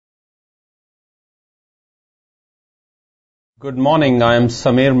Good morning. I am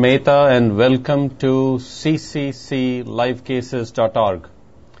Samir Mehta and welcome to ccclivecases.org.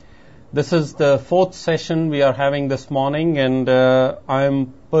 This is the fourth session we are having this morning, and I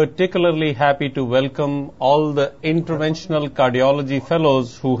am particularly happy to welcome all the interventional cardiology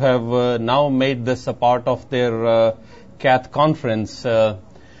fellows who have now made this a part of their CATH conference.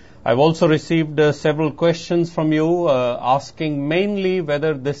 I've also received several questions from you asking mainly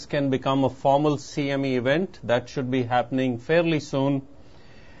whether this can become a formal CME event. That should be happening fairly soon.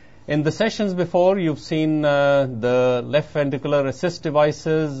 In the sessions before, you've seen the left ventricular assist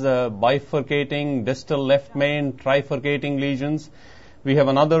devices, bifurcating distal left main, trifurcating lesions. We have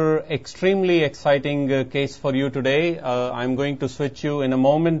another extremely exciting case for you today. I'm going to switch you in a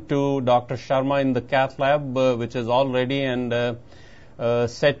moment to Dr. Sharma in the cath lab, which is all ready and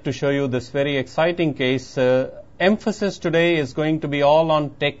set to show you this very exciting case. Emphasis today is going to be all on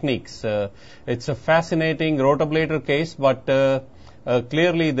techniques. It's a fascinating rotablator case, but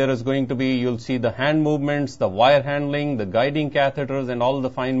clearly there is going to be, you'll see the hand movements, the wire handling, the guiding catheters, and all the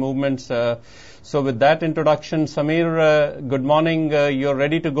fine movements. So with that introduction, Samir, good morning. You're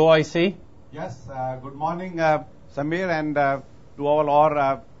ready to go, I see? Yes, good morning, Samir, and to all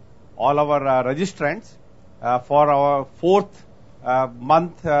our registrants for our fourth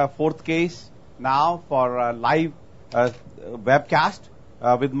case now for live webcast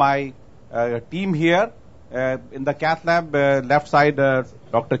with my team here in the cath lab. Left side,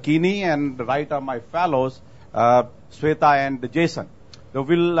 Dr. Keeney, and right are my fellows, Sweta and Jason. So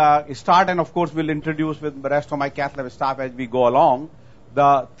we'll start, and of course we'll introduce with the rest of my cath lab staff as we go along.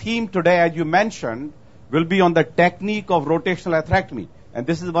 The theme today, as you mentioned, will be on the technique of rotational atherectomy, and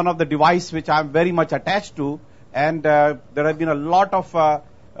this is one of the devices which I'm very much attached to. And there have been a lot of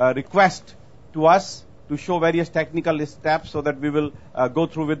requests to us to show various technical steps so that we will go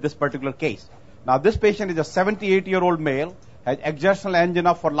through with this particular case. Now, this patient is a 78-year-old male, has exertional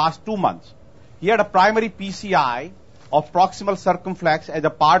angina for last 2 months. He had a primary PCI of proximal circumflex as a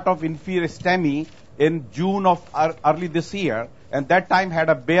part of inferior STEMI in June of early this year, and that time had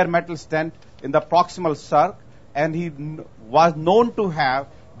a bare metal stent in the proximal circ, and he was known to have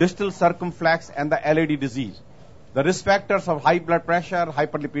distal circumflex and the LAD disease. The risk factors of high blood pressure,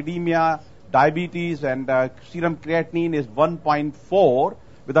 hyperlipidemia, diabetes, and serum creatinine is 1.4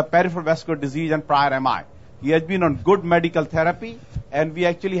 with a peripheral vascular disease and prior MI. He has been on good medical therapy, and we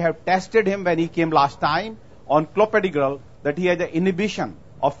actually have tested him when he came last time on clopidogrel that he has an inhibition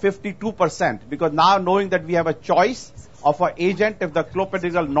of 52%, because now knowing that we have a choice of an agent, if the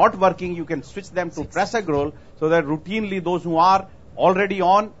clopidogrel not working, you can switch them to prasugrel, so that routinely those who are already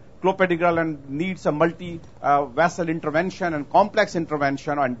on clopidogrel and needs a multi-vessel intervention and complex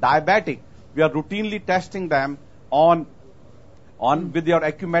intervention, and diabetic, we are routinely testing them on with your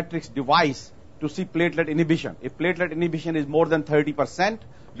Acumetrix device to see platelet inhibition. If platelet inhibition is more than 30%,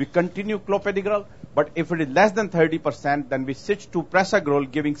 we continue clopidogrel, but if it is less than 30%, then we switch to prasugrel,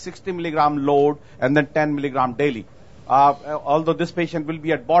 giving 60 milligram load and then 10 milligram daily. Although this patient will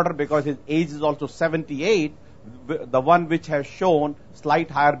be at border because his age is also 78, the one which has shown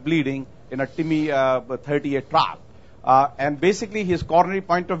slight higher bleeding in a TIMI 38 trial. And basically his coronary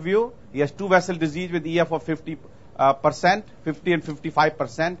point of view, he has two vessel disease with EF of 50% and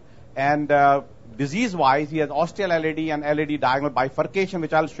 55%. And disease-wise, he has ostial LAD and LAD diagonal bifurcation,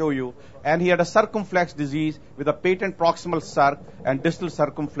 which I'll show you. And he had a circumflex disease with a patent proximal circ and distal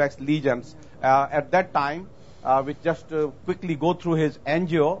circumflex lesions. At that time, we just quickly go through his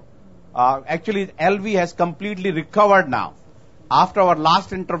angio. Actually, LV has completely recovered now. After our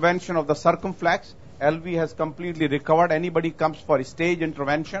last intervention of the circumflex, LV has completely recovered. Anybody comes for stage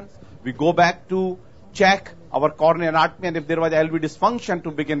intervention, we go back to check our coronary anatomy, and if there was LV dysfunction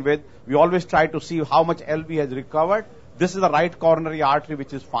to begin with, we always try to see how much LV has recovered. This is the right coronary artery,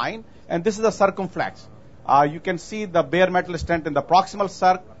 which is fine, and this is the circumflex. You can see the bare metal stent in the proximal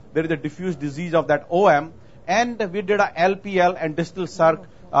circ. There is a diffuse disease of that OM, and we did a LPL and distal circ,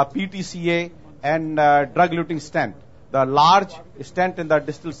 PTCA, and drug-eluting stent. The large stent in the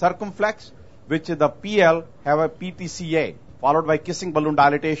distal circumflex, which is the PL, have a PTCA, followed by kissing balloon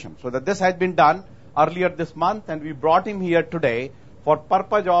dilatation. So that this has been done earlier this month, and we brought him here today for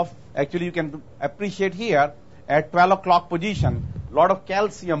purpose of, actually you can appreciate here, at 12 o'clock position, a lot of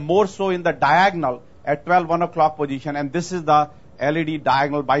calcium, more so in the diagonal at 1 o'clock position, and this is the LAD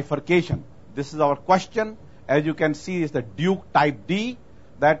diagonal bifurcation. This is our question. As you can see, is the Duke type D,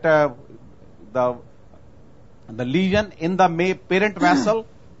 that the lesion in the parent vessel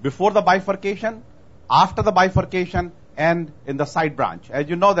before the bifurcation, after the bifurcation, and in the side branch. As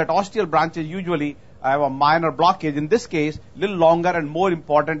you know that ostial branches usually have a minor blockage. In this case, a little longer and more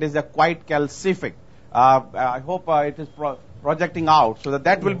important is the quite calcific. I hope it is projecting out. So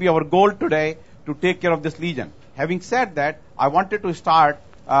that will be our goal today, to take care of this lesion. Having said that, I wanted to start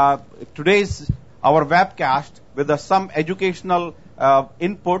today's our webcast with some educational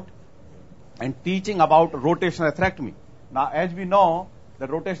input and teaching about rotational atherectomy. Now, as we know, the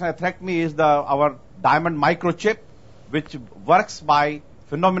rotational atherectomy is our diamond microchip, which works by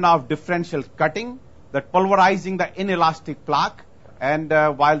phenomena of differential cutting, that pulverizing the inelastic plaque, and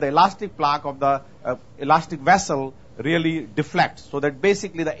while the elastic plaque of the elastic vessel really deflects. So that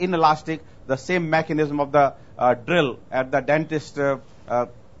basically the inelastic, the same mechanism of the drill at the dentist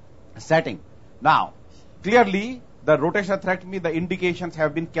setting. Now, clearly, the rotational atherectomy, the indications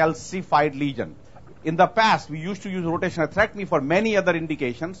have been calcified lesion. In the past, we used to use rotational atherectomy for many other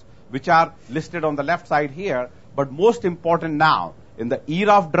indications, which are listed on the left side here. But most important now, in the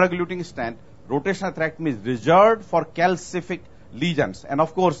era of drug-eluting stent, rotational atherectomy is reserved for calcific lesions. And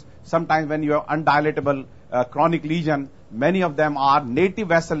of course, sometimes when you have undilatable chronic lesion, many of them are native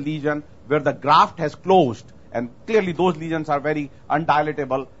vessel lesion where the graft has closed. And clearly those lesions are very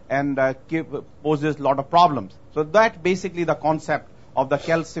undilatable and poses a lot of problems. So that's basically the concept of the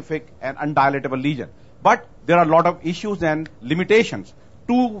calcific and undilatable lesion. But there are a lot of issues and limitations.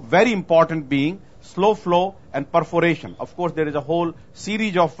 Two very important being slow flow and perforation. Of course, there is a whole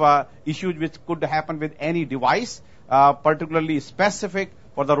series of issues which could happen with any device, particularly specific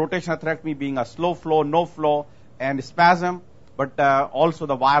for the rotational atherectomy being a slow flow, no flow, and spasm, but also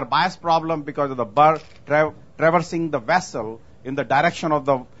the wire bias problem because of the burr traversing the vessel in the direction of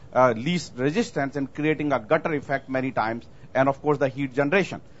the least resistance and creating a gutter effect many times, and of course the heat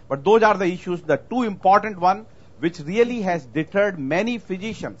generation. But those are the issues, the two important ones, which really has deterred many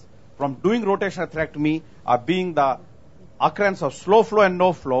physicians from doing rotational atherectomy, being the occurrence of slow flow and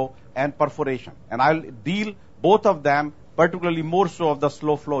no flow and perforation. And I'll deal both of them, particularly more so of the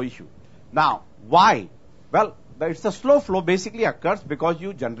slow flow issue. Now, why? Well, it's the slow flow basically occurs because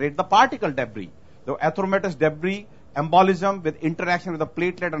you generate the particle debris. The atheromatous debris embolism with interaction with the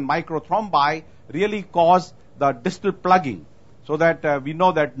platelet and microthrombi really cause the distal plugging. So that we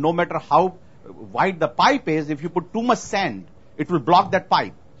know that no matter how wide the pipe is, if you put too much sand, it will block that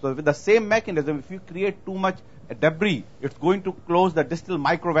pipe. So with the same mechanism, if you create too much debris, it's going to close the distal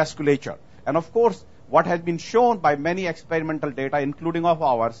microvasculature. And of course, what has been shown by many experimental data, including of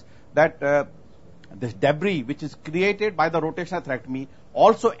ours, that this debris which is created by the rotational atherectomy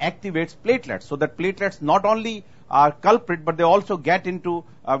also activates platelets. So that platelets not only are culprit, but they also get into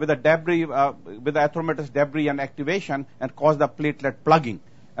with the debris, with the atheromatous debris and activation and cause the platelet plugging.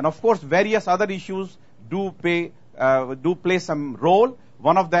 And of course, various other issues do play some role.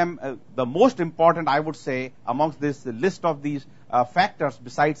 One of them, the most important, I would say, amongst this list of these factors,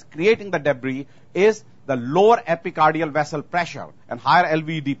 besides creating the debris, is the lower epicardial vessel pressure and higher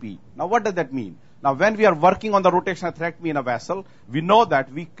LVEDP. Now, what does that mean? Now, when we are working on the rotational atherectomy in a vessel, we know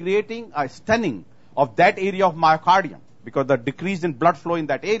that we're creating a stenting of that area of myocardium because the decrease in blood flow in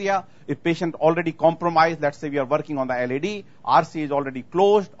that area, if patient already compromised, let's say we are working on the LAD, RC is already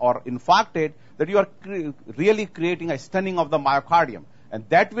closed or infarcted, that you are really creating a stenting of the myocardium. And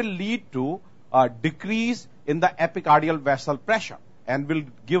that will lead to a decrease in the epicardial vessel pressure and will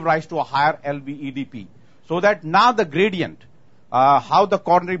give rise to a higher LVEDP. So that now the gradient, how the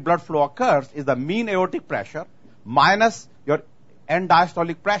coronary blood flow occurs is the mean aortic pressure minus your end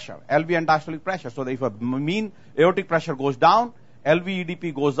diastolic pressure, LV end diastolic pressure. So that if a mean aortic pressure goes down,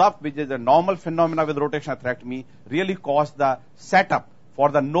 LVEDP goes up, which is a normal phenomena with rotational atherectomy, really cause the setup for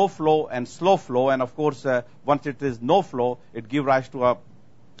the no flow and slow flow. And of course, once it is no flow, it gives rise to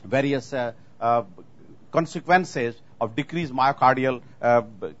various consequences of decreased myocardial,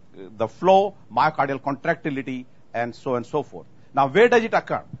 the flow, myocardial contractility, and so forth. Now, where does it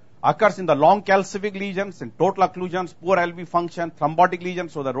occur? Occurs in the long calcific lesions, in total occlusions, poor LV function, thrombotic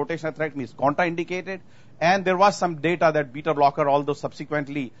lesions, so the rotational atherectomy is contraindicated. And there was some data that beta blocker, although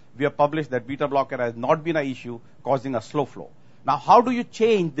subsequently we have published that beta blocker has not been an issue causing a slow flow. Now, how do you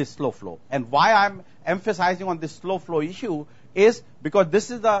change this slow flow? And why I'm emphasizing on this slow flow issue is because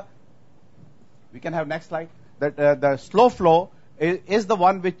this is we can have next slide, that the slow flow is the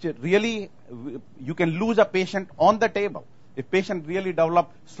one which really, you can lose a patient on the table if patient really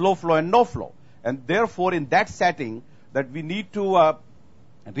develop slow flow and no flow. And therefore, in that setting, that we need to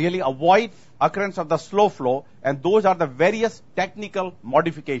really avoid occurrence of the slow flow, and those are the various technical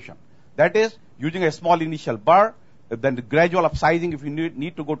modification. That is, using a small initial burr, then the gradual upsizing if you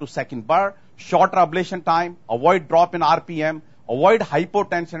need to go to second burr, shorter ablation time, avoid drop in RPM, avoid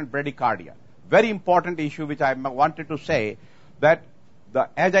hypotension and bradycardia. Very important issue which I wanted to say, that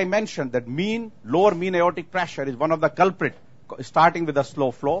as I mentioned, that lower mean aortic pressure is one of the culprit, starting with the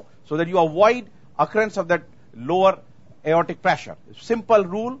slow flow, so that you avoid occurrence of that lower aortic pressure. Simple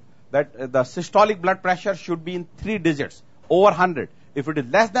rule that the systolic blood pressure should be in 3 digits, over 100. If it is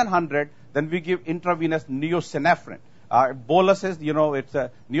less than 100, then we give intravenous neosynephrine. Bolus is, it's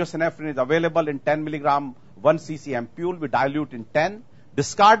neosynephrine is available in 10 milligram, 1 cc ampule. We dilute in 10.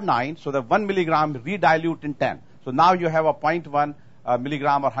 Discard 9, so the 1 milligram redilute in 10. So now you have a 0.1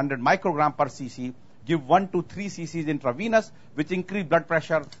 milligram or 100 microgram per cc. Give 1 to 3 cc's intravenous, which increase blood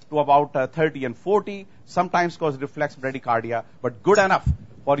pressure to about 30 and 40, sometimes cause reflex bradycardia, but good enough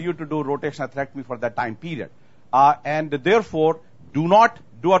for you to do rotational atherectomy for that time period. And therefore, do not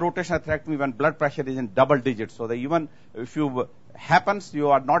do a rotational atherectomy when blood pressure is in double digits. So that even if happens, you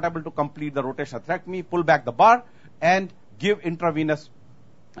are not able to complete the rotational atherectomy, pull back the bar and give intravenous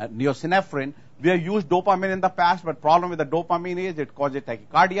neosynephrine. We have used dopamine in the past, but problem with the dopamine is it causes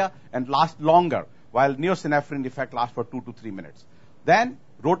tachycardia and lasts longer, while neosynephrine effect lasts for 2 to 3 minutes. Then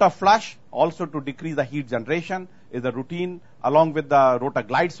rota flush, also to decrease the heat generation, is a routine along with the rota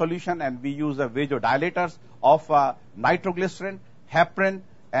glide solution, and we use the vasodilators of nitroglycerin, heparin,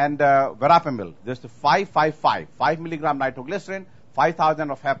 and verapamil. Just 5 milligram nitroglycerin,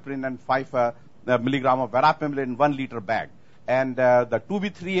 5,000 of heparin, and 5 milligram of verapamil in 1 liter bag. And the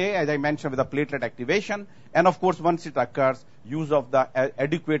 2B3A, as I mentioned, with the platelet activation. And of course, once it occurs, use of the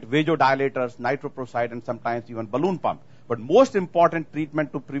adequate vasodilators, nitroprusside, and sometimes even balloon pump. But most important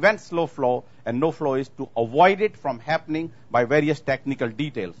treatment to prevent slow flow and no flow is to avoid it from happening by various technical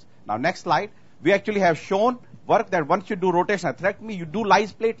details. Now, next slide. We actually have shown work that once you do rotational atherectomy, you do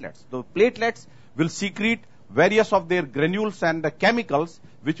lyse platelets. The platelets will secrete various of their granules and chemicals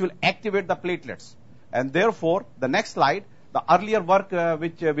which will activate the platelets. And therefore, the next slide, the earlier work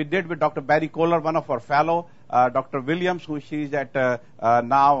which we did with Dr. Barry Kohler, one of our fellow, Dr. Williams, who she is at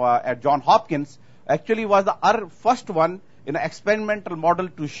now at Johns Hopkins, actually was the first one in an experimental model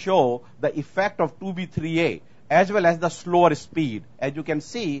to show the effect of 2B3A as well as the slower speed. As you can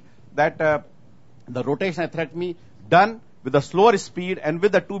see that the rotational atherectomy done with the slower speed and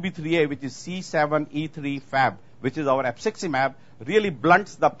with the 2B3A, which is C7E3 Fab, which is our abciximab, really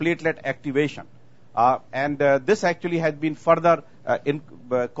blunts the platelet activation. And this actually has been further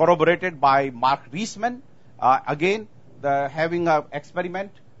corroborated by Mark Reisman. Again, having an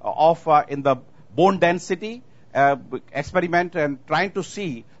experiment of in the bone density experiment and trying to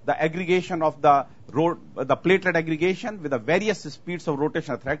see the aggregation of the platelet aggregation with the various speeds of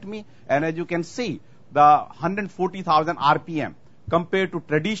rotational atherectomy. And as you can see, the 140,000 RPM compared to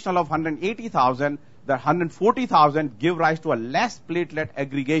traditional of 180,000, the 140,000 give rise to a less platelet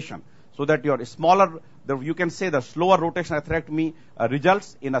aggregation. So that your smaller, you can say the slower rotational atherectomy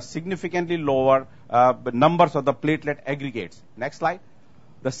results in a significantly lower numbers of the platelet aggregates. Next slide.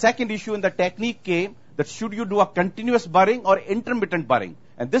 The second issue in the technique came that should you do a continuous burring or intermittent burring.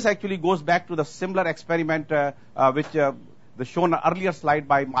 And this actually goes back to the similar experiment which was shown earlier slide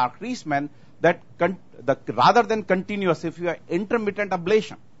by Mark Reisman, that rather than continuous, if you have intermittent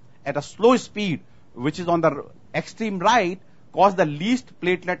ablation at a slow speed, which is on the extreme right, cause the least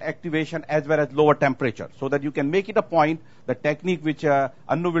platelet activation as well as lower temperature, so that you can make it a point, the technique which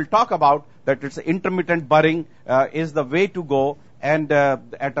Anu will talk about, that it's intermittent burring is the way to go and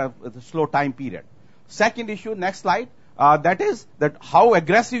at a slow time period. Second issue, next slide, that is that how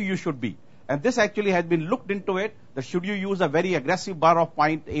aggressive you should be. And this actually has been looked into it, that should you use a very aggressive bar of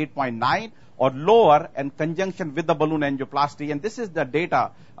 0.8, 0.9 or lower in conjunction with the balloon angioplasty. And this is the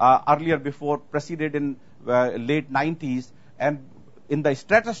data earlier before proceeded in late 90s. And in the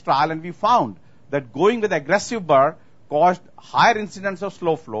Stratus trial, and we found that going with aggressive burr caused higher incidence of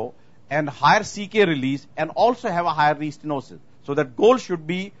slow flow and higher CK release and also have a higher restenosis. So that goal should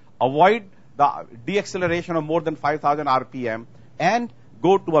be avoid the deacceleration of more than 5,000 RPM and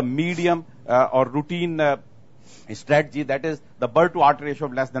go to a medium or routine strategy, that is the burr to artery ratio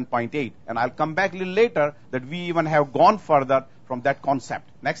of less than 0.8. And I'll come back a little later that we even have gone further from that concept.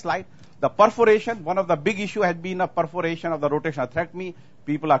 Next slide. The perforation, one of the big issue has been a perforation of the rotational atherectomy.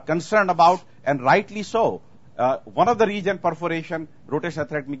 People are concerned about, and rightly so. One of the region perforation, rotational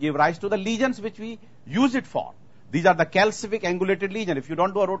atherectomy give rise to the lesions which we use it for. These are the calcific angulated lesion. If you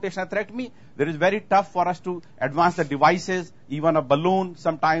don't do a rotational atherectomy, it is very tough for us to advance the devices, even a balloon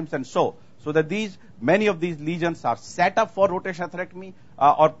sometimes, and so that many of these lesions are set up for rotational atherectomy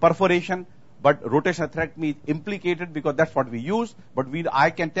or perforation, but rotational atherectomy is implicated because that's what we use. But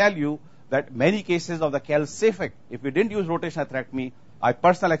I can tell you that many cases of the calcific, if we didn't use rotational atherectomy, our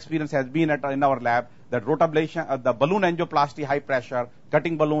personal experience has been in our lab that rotablation, the balloon angioplasty, high pressure,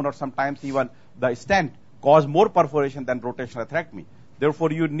 cutting balloon, or sometimes even the stent cause more perforation than rotational atherectomy.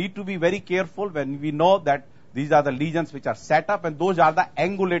 Therefore, you need to be very careful when we know that these are the lesions which are set up, and those are the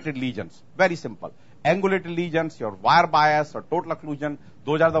angulated lesions. Very simple. angulated lesions, your wire bias or total occlusion,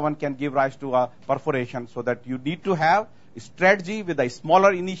 those are the one can give rise to a perforation. So that you need to have a strategy with a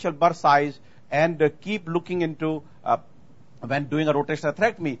smaller initial burst size and keep looking into when doing a rotational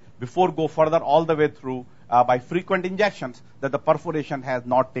atherectomy before go further all the way through by frequent injections that the perforation has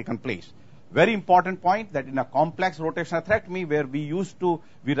not taken place. Very important point that in a complex rotational atherectomy where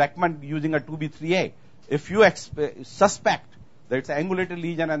we recommend using a 2B3A. If you suspect that it's an angulated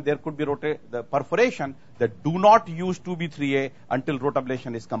lesion and there could be the perforation, that do not use 2B3A until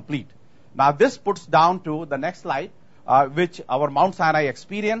rotablation is complete. Now this puts down to the next slide, which our Mount Sinai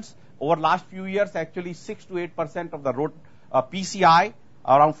experience over last few years, actually 6 to 8% of the PCI,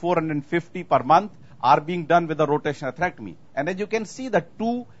 around 450 per month, are being done with the rotational atherectomy. And as you can see, the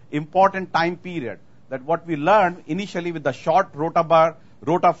two important time period that what we learned initially with the short rotaburr,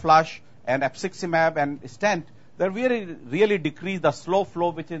 rotaflush, and abciximab and stent, that really decrease the slow flow,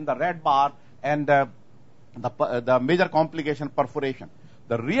 which is in the red bar, and the major complication perforation.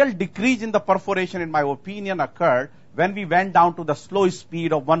 The real decrease in the perforation, in my opinion, occurred when we went down to the slow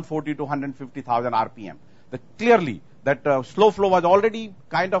speed of 140 to 150,000 RPM. Clearly, that slow flow was already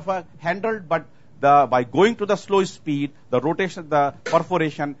kind of handled, but by going to the slow speed, the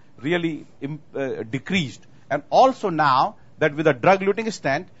perforation really decreased. And also now that with a drug-eluting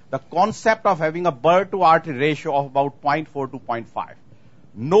stent, the concept of having a burr to artery ratio of about 0.4 to 0.5.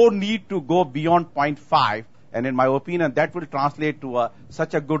 No need to go beyond 0.5, and in my opinion, that will translate to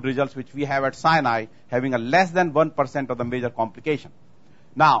such a good results which we have at Sinai, having a less than 1% of the major complication.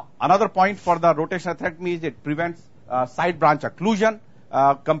 Now, another point for the rotational atherectomy is it prevents side branch occlusion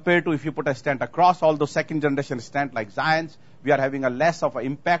compared to if you put a stent across. Although second generation stent like Zions, we are having a less of an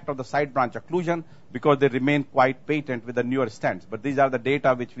impact of the side branch occlusion because they remain quite patent with the newer stents. But these are the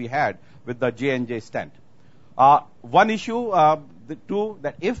data which we had with the J&J stent. One issue,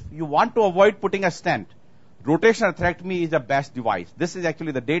 that if you want to avoid putting a stent, rotational atherectomy is the best device. This is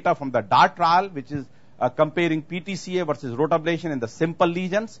actually the data from the DART trial, which is comparing PTCA versus rotablation in the simple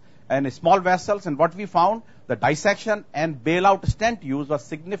lesions and small vessels. And what we found, the dissection and bailout stent use was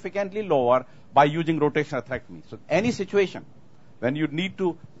significantly lower by using rotational atherectomy. So any situation when you need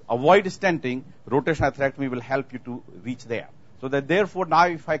to avoid stenting, rotational atherectomy will help you to reach there. So that therefore now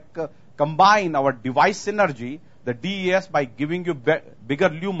if I combine our device synergy, the DES by giving you bigger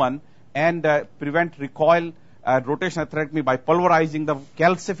lumen and prevent recoil rotational atherectomy by pulverizing the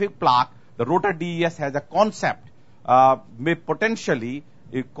calcific plaque, the Rota DES has a concept may potentially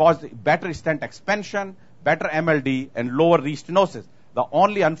cause better stent expansion, better MLD, and lower restenosis. The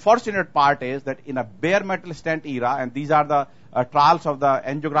only unfortunate part is that in a bare metal stent era, and these are the trials of the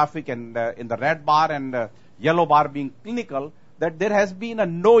angiographic and in the red bar and yellow bar being clinical, that there has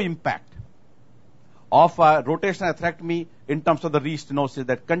been no impact of rotational atherectomy in terms of the restenosis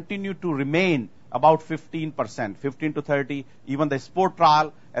that continue to remain about 15%, 15 to 30, even the sport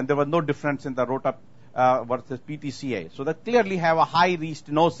trial, and there was no difference in the Rota versus PTCA. So that clearly have a high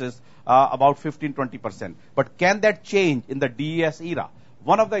restenosis, about 15-20%. But can that change in the DES era?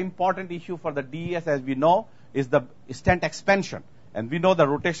 One of the important issue for the DES, as we know, is the stent expansion. And we know the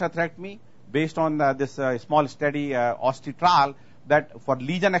rotational atherectomy, based on this small study, OSTI trial, that for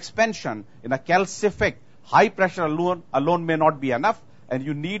lesion expansion in a calcific, high pressure alone may not be enough, and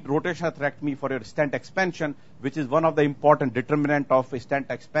you need rotational atherectomy for your stent expansion, which is one of the important determinant of stent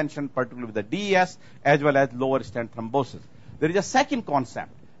expansion, particularly with the DES, as well as lower stent thrombosis. There is a second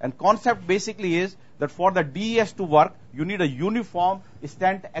concept, and concept basically is that for the DES to work, you need a uniform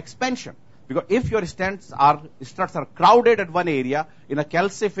stent expansion. Because if your struts are crowded at one area, in a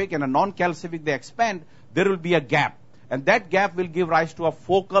calcific and a non-calcific they expand, there will be a gap. And that gap will give rise to a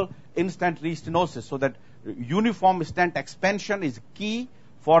focal instant restenosis, so that uniform stent expansion is key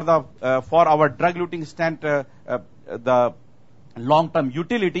for our drug-eluting stent, the long-term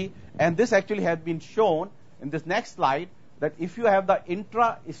utility. And this actually has been shown in this next slide, that if you have the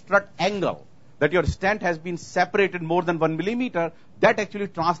intra-strut angle, that your stent has been separated more than 1 millimeter, that actually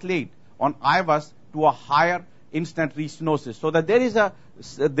translates on IVUS to a higher instant restenosis. So that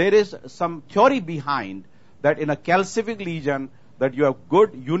there is some theory behind that in a calcific lesion, that you have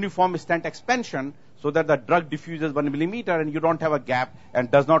good uniform stent expansion, so that the drug diffuses 1 millimeter and you don't have a gap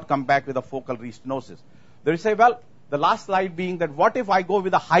and does not come back with a focal restenosis. They say, well, the last slide being that what if I go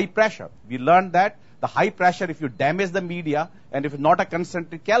with a high pressure? We learned that the high pressure, if you damage the media, and if it's not a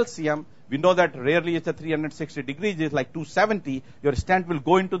concentric calcium, we know that rarely it's a 360 degrees, it's like 270, your stent will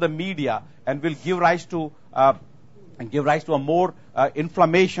go into the media and will give rise to a more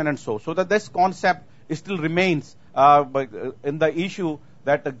inflammation and so that this concept still remains in the issue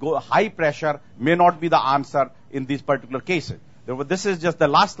that high pressure may not be the answer in these particular cases. This is just the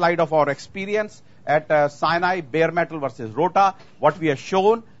last slide of our experience, at Sinai, bare metal versus Rota. What we have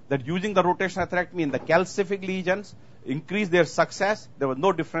shown that using the rotational atherectomy in the calcific lesions increase their success. There was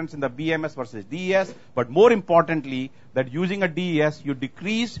no difference in the BMS versus DES, but more importantly, that using a DES, you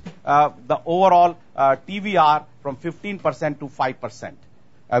decrease the overall TVR from 15% to 5%.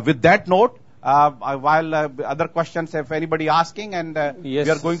 With that note, while other questions, if anybody asking, and yes,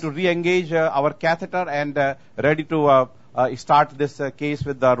 we are going to re-engage our catheter and ready to start this case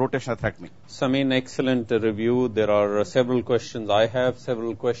with the rotational atherectomy. Samin, excellent review. There are several questions. I have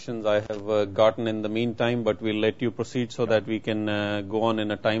several questions I have gotten in the meantime, but we'll let you proceed so that we can go on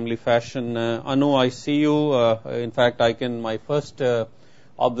in a timely fashion. Anu, I see you. In fact, my first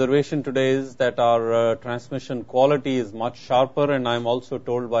observation today is that our transmission quality is much sharper, and I'm also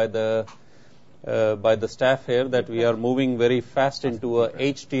told by the staff here that we are moving very fast into a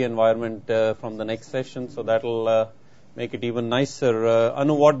HD environment from the next session, so that'll make it even nicer.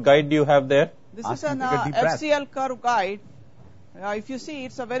 Anu, what guide do you have there? This is an FCL curve guide. If you see,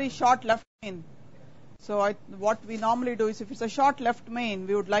 it's a very short left main. So what we normally do is, if it's a short left main,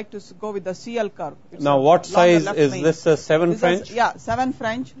 we would like to go with the CL curve. It's now, what size is this? 7 French? Yeah, 7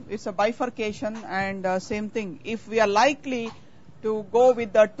 French. It's a bifurcation, and same thing. If we are likely to go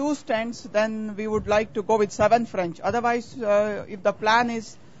with the 2 stents, then we would like to go with 7 French. Otherwise, if the plan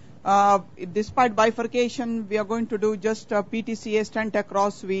is, despite bifurcation, we are going to do just a PTCA stent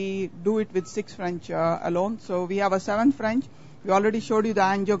across, we do it with 6 French alone. So we have a 7 French. We already showed you the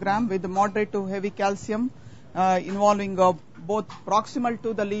angiogram with the moderate to heavy calcium involving both proximal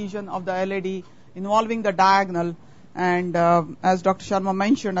to the lesion of the LAD, involving the diagonal. And as Dr. Sharma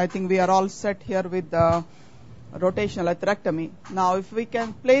mentioned, I think we are all set here with the rotational atherectomy. Now, if we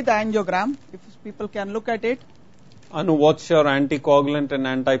can play the angiogram, if people can look at it. Anu, what's your anticoagulant and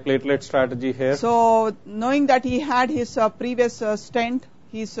antiplatelet strategy here? So, knowing that he had his previous stent,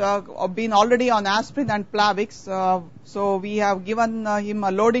 he's been already on aspirin and Plavix. So, we have given him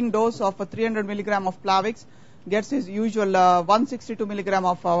a loading dose of 300 milligram of Plavix, gets his usual 162 milligram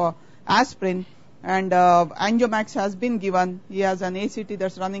of aspirin, and Angiomax has been given. He has an ACT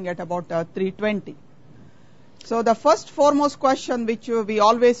that's running at about 320. So the first foremost question which we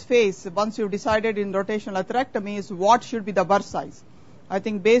always face once you've decided in rotational atherectomy is what should be the burr size. I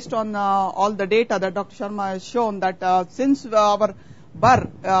think based on all the data that Dr. Sharma has shown that since our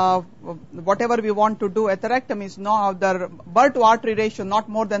burr, whatever we want to do atherectomy is the burr to artery ratio not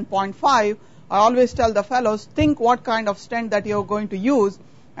more than 0.5, I always tell the fellows, think what kind of stent that you're going to use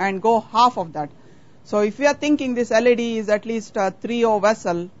and go half of that. So if we are thinking this LAD is at least a 3/0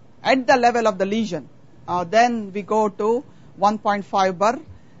 vessel at the level of the lesion, then we go to 1.5 burr,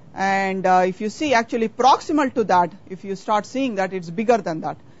 and if you see actually proximal to that, if you start seeing that, it's bigger than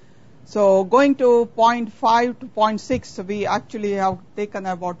that. So going to 0.5 to 0.6, we actually have taken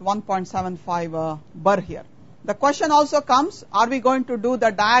about 1.75 burr here. The question also comes, are we going to do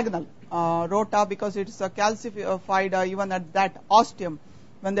the diagonal rota, because it's calcified even at that ostium.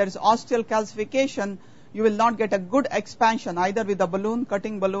 When there is ostial calcification, you will not get a good expansion either with a balloon,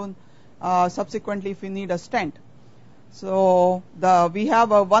 cutting balloon, subsequently if we need a stent. So we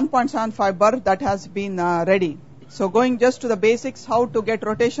have a 1.75 burr that has been ready. So going just to the basics, how to get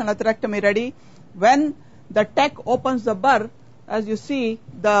rotational atherectomy ready. When the tech opens the burr, as you see,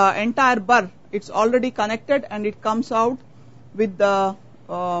 the entire burr, it's already connected and it comes out with the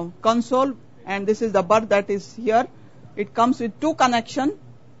console, and this is the burr that is here. It comes with 2 connections.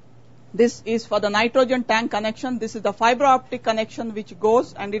 This is for the nitrogen tank connection. This is the fiber optic connection which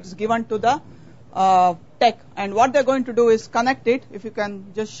goes and it's given to the tech. And what they're going to do is connect it. If you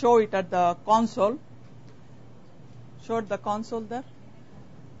can just show it at the console. Show the console there.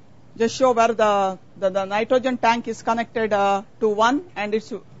 Just show where the nitrogen tank is connected to one, and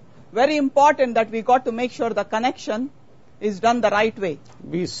it's very important that we got to make sure the connection is done the right way.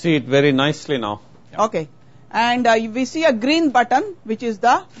 We see it very nicely now. Okay. And we see a green button, which is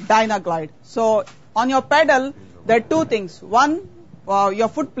the DynaGlide. So on your pedal, there are 2 things. One, your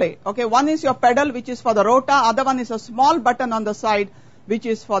foot plate. Okay, one is your pedal, which is for the rota. Other one is a small button on the side, which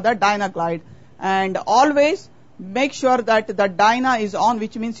is for the DynaGlide. And always make sure that the Dyna is on,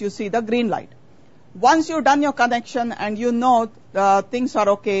 which means you see the green light. Once you've done your connection and you know things are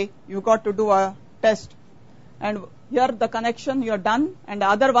okay, you got to do a test. And here the connection, you're done. And the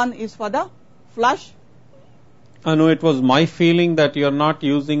other one is for the flush. Anu, it was my feeling that you're not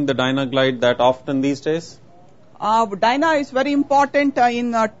using the DynaGlide that often these days. Dyna is very important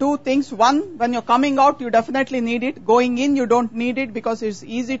in 2 things. One, when you're coming out, you definitely need it. Going in, you don't need it because it's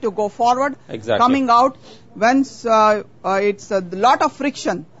easy to go forward. Exactly. Coming out, when it's a lot of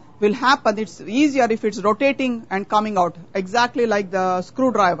friction, will happen. It's easier if it's rotating and coming out, exactly like the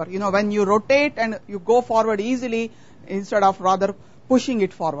screwdriver. You know, when you rotate and you go forward easily instead of rather pushing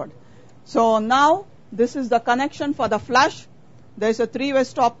it forward. So now this is the connection for the flush. There is a 3-way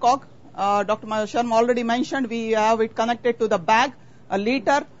stopcock. Dr. Sharma already mentioned we have it connected to the bag, a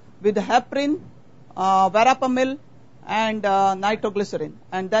liter with heparin, verapamil, and nitroglycerin.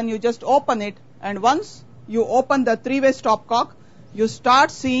 And then you just open it, and once you open the 3-way stopcock, you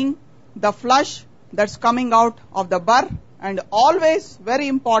start seeing the flush that's coming out of the burr. And always very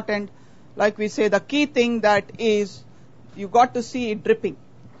important, like we say, the key thing that is you got to see it dripping.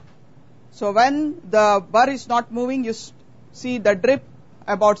 So when the burr is not moving, you see the drip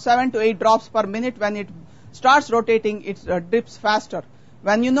about 7 to 8 drops per minute. When it starts rotating, it drips faster.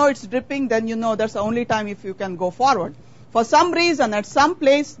 When you know it's dripping, then you know that's the only time if you can go forward. For some reason, at some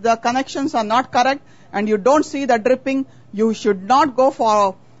place, the connections are not correct and you don't see the dripping, you should not go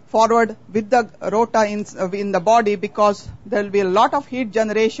forward with the rota in the body, because there will be a lot of heat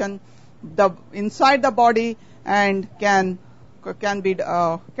generation inside the body and can be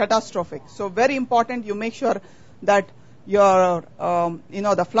catastrophic. So very important you make sure that your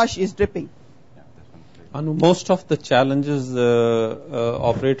the flush is dripping. Anu, most of the challenges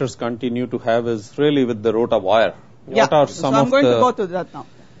operators continue to have is really with the rota wire. What are some I'm going to go to that now.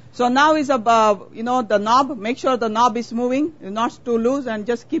 So now is the knob. Make sure the knob is moving, not too loose, and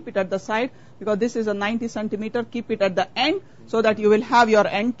just keep it at the side, because this is a 90 centimeter. Keep it at the end so that you will have your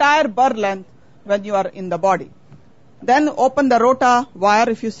entire burr length when you are in the body. Then open the rota wire.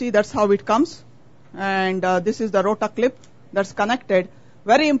 If you see, that's how it comes. And this is the rota clip that's connected.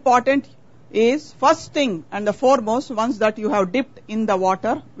 Very important is, first thing and the foremost, once that you have dipped in the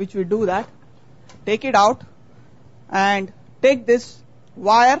water, which we do that, take it out and take this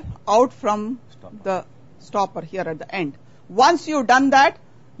wire out from the stopper here at the end. Once you've done that,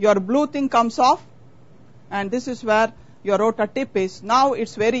 your blue thing comes off, and this is where your rota tip is. Now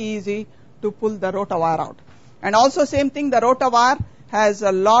it's very easy to pull the rota wire out. And also same thing, the rota wire has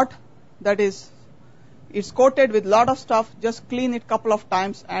a lot that is, it's coated with lot of stuff. Just clean it couple of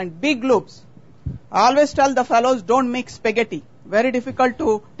times, and big loops. I always tell the fellows, don't make spaghetti. Very difficult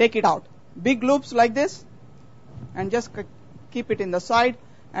to take it out. Big loops like this, and just keep it in the side,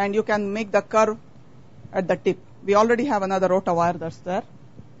 and you can make the curve at the tip. We already have another rota wire that's there.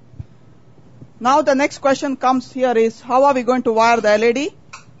 Now the next question comes here is, how are we going to wire the LED?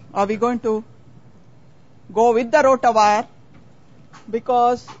 Are we going to go with the rota wire?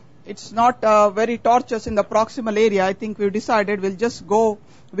 Because it's not very tortuous in the proximal area. I think we've decided we'll just go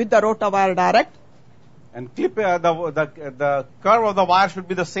with the rota wire direct. And clip the curve of the wire should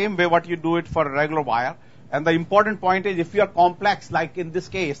be the same way what you do it for a regular wire. And the important point is, if you are complex, like in this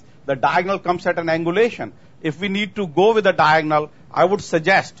case, the diagonal comes at an angulation. If we need to go with the diagonal, I would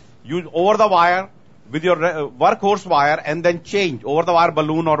suggest use over the wire with your workhorse wire, and then change over the wire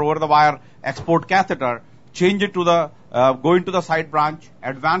balloon or over the wire export catheter. Change it to the go into the side branch,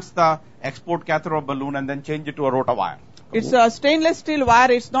 advance the export catheter or balloon, and then change it to a rota wire. It's a stainless steel wire.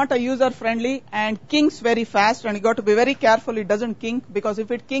 It's not a user friendly and kinks very fast, and you got to be very careful it doesn't kink, because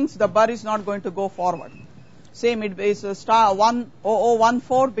if it kinks, the burr is not going to go forward. Same, it is star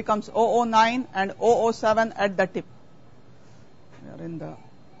 0014 becomes 009 and 007 at the tip. We are in the.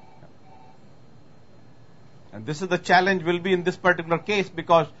 And this is the challenge will be in this particular case,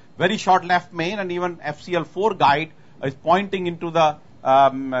 because very short left main and even FCL4 guide is pointing into the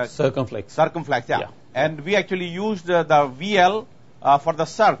circumflex. Yeah. And we actually used the VL for the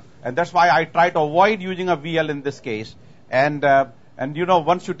circ, and that's why I try to avoid using a VL in this case. And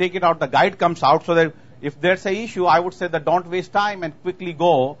once you take it out, the guide comes out, so that if there's an issue, I would say that don't waste time and quickly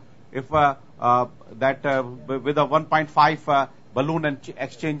go if with a 1.5 balloon and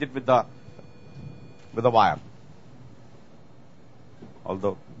exchange it with the wire.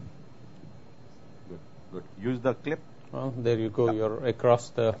 Although, good. Use the clip. Well, there you go. You're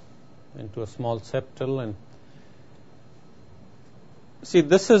across into a small septal, and see,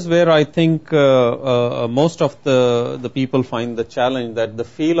 this is where I think most of the people find the challenge, that the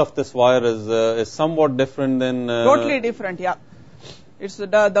feel of this wire is somewhat different than totally different. Yeah, it's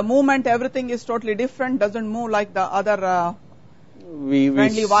the movement. Everything is totally different. Doesn't move like the other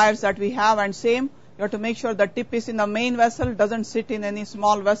friendly wires that we have. And same, you have to make sure the tip is in the main vessel, doesn't sit in any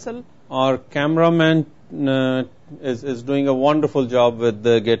small vessel. Our cameraman is doing a wonderful job with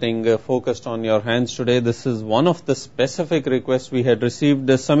getting focused on your hands today. This is one of the specific requests we had received.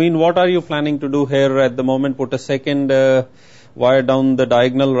 Samin, what are you planning to do here at the moment? Put a second wire down the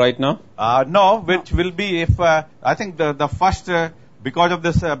diagonal right now? No, which will be if I think the first, because of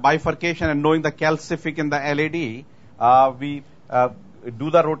this bifurcation and knowing the calcific in the LAD, do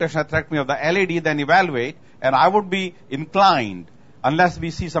the rotational atherectomy of the LAD, then evaluate, and I would be inclined, unless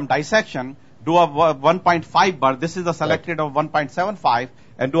we see some dissection, do a 1.5 burr. This is the selected of 1.75,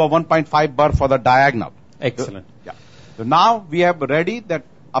 and do a 1.5 burr for the diagonal. Excellent. Yeah. So now we have ready that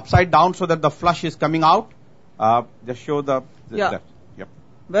upside down so that the flush is coming out. Just show the Yeah. that. Yep.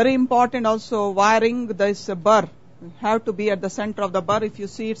 Very important also, wiring this burr. You have to be at the center of the burr. If you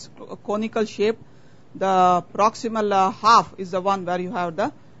see it's conical shape, the proximal half is the one where you have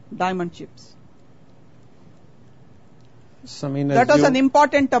the diamond chips. So, I mean, That was an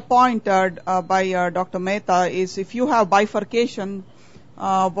important point by Dr. Mehta, is if you have bifurcation,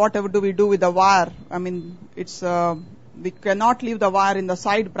 whatever do we do with the wire? I mean, it's we cannot leave the wire in the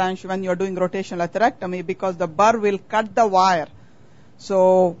side branch when you're doing rotational atherectomy, because the burr will cut the wire.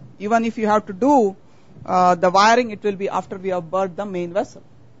 So even if you have to do the wiring, it will be after we have burred the main vessel.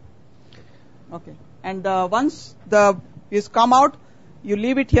 Okay. And once the is come out, you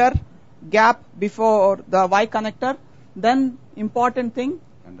leave it here, gap before the Y connector. Then important thing,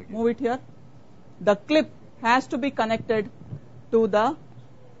 move it here. The clip has to be connected to the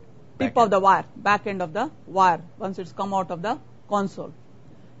tip of the wire, back end of the wire, once it's come out of the console.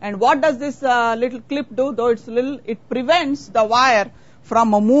 And what does this little clip do? Though it's little, it prevents the wire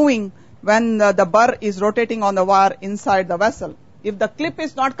from moving when the burr is rotating on the wire inside the vessel. If the clip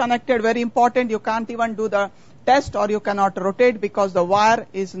is not connected, very important, you can't even do the test, or you cannot rotate, because the wire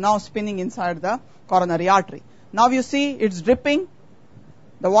is now spinning inside the coronary artery. Now you see it's dripping.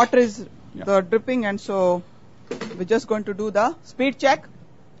 The water is dripping, and so we're just going to do the speed check.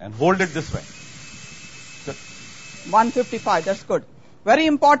 And hold it this way. Good. 155, that's good. Very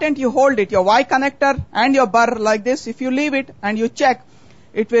important, you hold it, your Y connector and your burr like this. If you leave it and you check,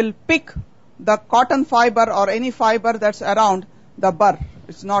 it will pick the cotton fiber or any fiber that's around the burr.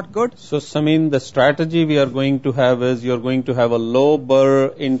 It's not good. So, Samin, the strategy we are going to have is you're going to have a low burr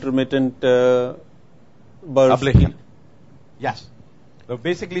intermittent burr Ablation. Yes. So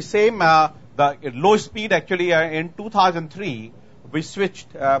basically same, the low speed actually in 2003, we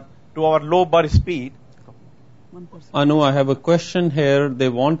switched to our low burr speed. 1%. Anu, I have a question here. They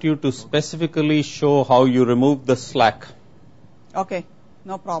want you to specifically show how you remove the slack. Okay,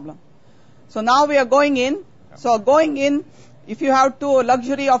 no problem. So now we are going in. So going in, if you have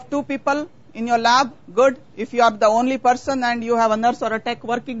luxury of 2 people in your lab, good. If you are the only person and you have a nurse or a tech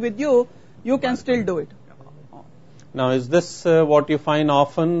working with you, you can still do it. Now, is this what you find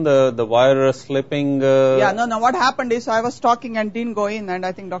often, the wire slipping? No. What happened is I was talking and didn't go in, and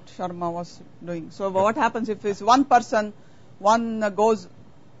I think Dr. Sharma was doing. So what happens if it's one person, one goes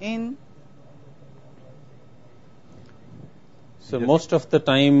in? So most of the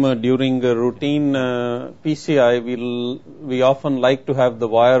time during a routine PCI, we often like to have the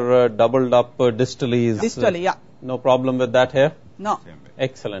wire doubled up distally. Distally, yeah. No problem with that here? No.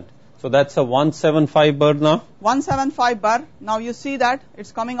 Excellent. So that's a 175 burr now? 175 burr. Now you see that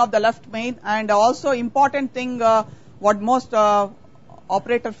it's coming off the left main, and also important thing, what most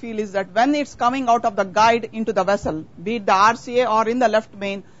operator feel is that when it's coming out of the guide into the vessel, be it the RCA or in the left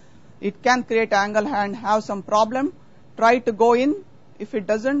main, it can create angle and have some problem. Try to go in. If it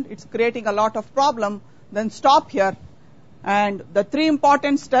doesn't, it's creating a lot of problem, then stop here. And the 3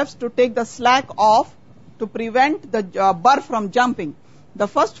 important steps to take the slack off to prevent the burr from jumping. The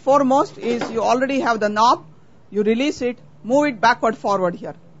first foremost is you already have the knob, you release it, move it backward forward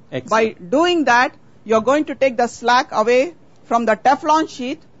here. Excellent. By doing that, you're going to take the slack away from the Teflon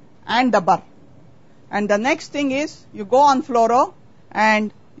sheet and the burr. And the next thing is you go on fluoro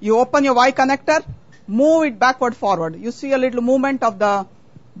and you open your Y connector, move it backward forward. You see a little movement of the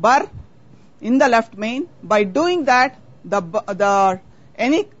burr in the left main. By doing that, the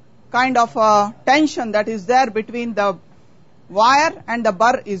any kind of tension that is there between the wire and the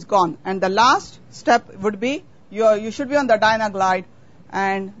burr is gone. And the last step would be you should be on the Dynaglide,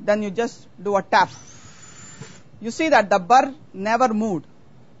 and then you just do a tap. You see that the burr never moved,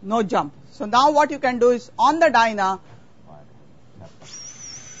 no jump. So now what you can do is on the Dyna. No,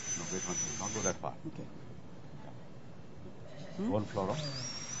 wait 1 second. Don't go that far. Okay. One fluoro.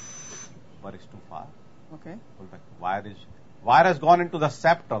 Burr is too far. Okay. Pull back. Wire has gone into the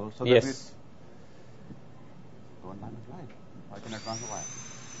septal. So Yes. that is. Go on Dynaglide. I can advance the wire.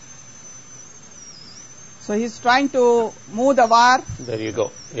 So he's trying to move the wire. There you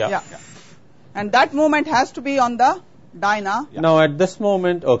go. Yeah. And that movement has to be on the Dyna. Yeah. Now at this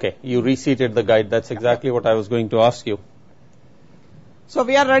moment, okay, you reseated the guide. That's exactly what I was going to ask you. So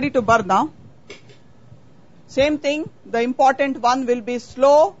we are ready to burr now. Same thing, the important one will be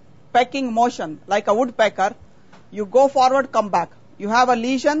slow pecking motion, like a woodpecker. You go forward, come back. You have a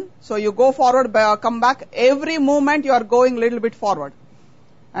lesion, so you go forward, come back. Every movement you are going a little bit forward.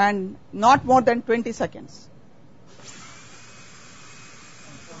 and not more than 20 seconds.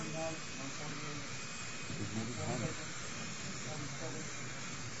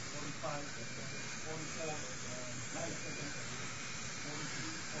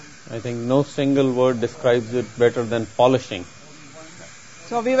 I think no single word describes it better than polishing.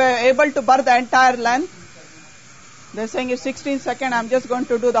 So we were able to burr the entire length. They're saying it's 16 seconds. I'm just going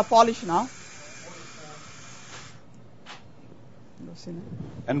to do the polish now.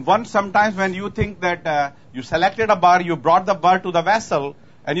 And sometimes when you think that you selected a burr, you brought the burr to the vessel,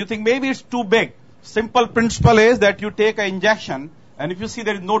 and you think maybe it's too big. Simple principle is that you take an injection, and if you see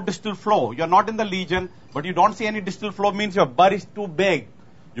there is no distal flow, you're not in the lesion, but you don't see any distal flow, means your burr is too big.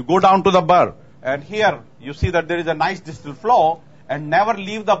 You go down to the burr, and here you see that there is a nice distal flow, and never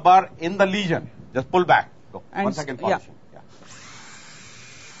leave the burr in the lesion. Just pull back. Go. And 1 second polishing. Yeah.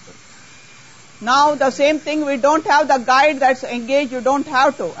 Now the same thing, we don't have the guide that's engaged, you don't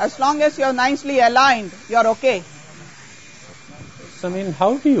have to. As long as you're nicely aligned, you're okay. So, I mean,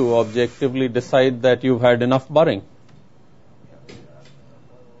 how do you objectively decide that you've had enough burring?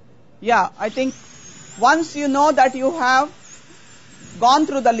 Yeah, I think once you know that you have gone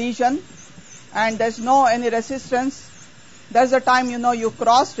through the lesion and there's no any resistance, that's the time you know you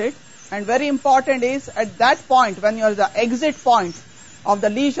crossed it. And very important is at that point, when you're at the exit point of the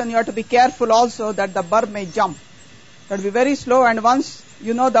lesion, you have to be careful also that the burr may jump. That will be very slow, and once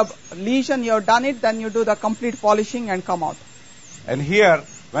you know the lesion, you've done it, then you do the complete polishing and come out. And here,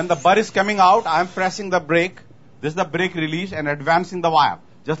 when the burr is coming out, I'm pressing the brake. This is the brake release and advancing the wire.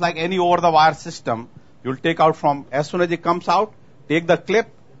 Just like any over-the-wire system, you'll take out from, as soon as it comes out, take the clip,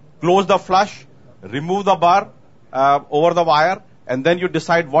 close the flush, remove the burr over the wire, and then you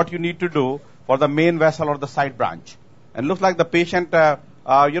decide what you need to do for the main vessel or the side branch. And looks like the patient, his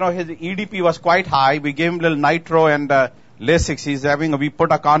EDP was quite high. We gave him a little nitro and Lasix. We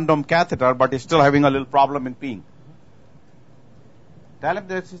put a condom catheter, but he's still having a little problem in peeing. Tell him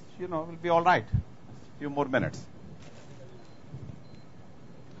this, will be all right. A few more minutes.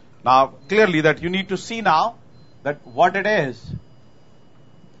 Now, clearly that you need to see now that what it is.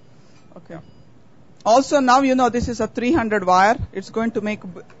 Okay. Also now you know this is a 300 wire. It's going to make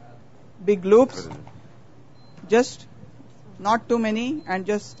big loops. Just not too many, and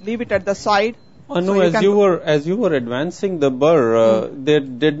just leave it at the side. No, as you were advancing the burr, there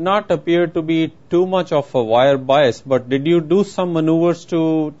did not appear to be too much of a wire bias, but did you do some maneuvers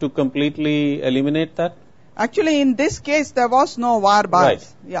to completely eliminate that? Actually, in this case, there was no wire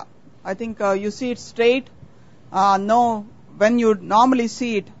bias. Right. Yeah, I think you see it straight. No, when you normally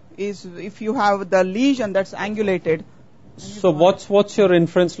see it is if you have the lesion that's angulated. So what's your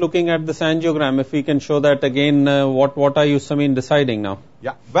inference looking at this angiogram? If we can show that again, what are you, Samin, deciding now?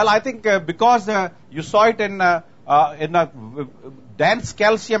 Yeah, well, I think because you saw it in a dense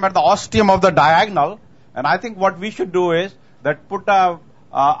calcium at the ostium of the diagonal, and I think what we should do is that put our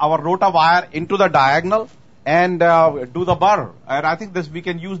rota wire into the diagonal and do the burr. And I think we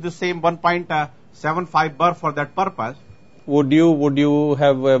can use the same 1.75 burr for that purpose. Would you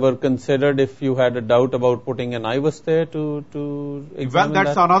have ever considered, if you had a doubt about putting an IVUS there to examine Well,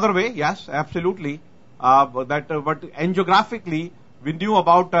 that's that? another way. Yes, absolutely. But angiographically, we knew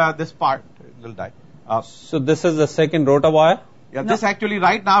about this part. Little die. So this is the second rota wire? Yeah, this actually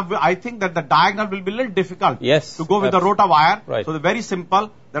right now, I think that the diagonal will be a little difficult. Yes. To go with the rota wire. Right. So very simple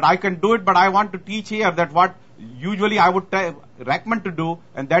that I can do it, but I want to teach here that what usually I would recommend to do,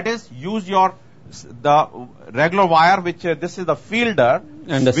 and that is use the regular wire, which this is the fielder,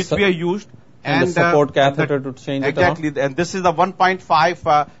 and which we are used. And the support catheter to change exactly, it around? And this is the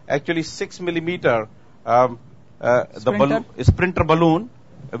 1.5, actually 6 millimeter, the sprinter balloon.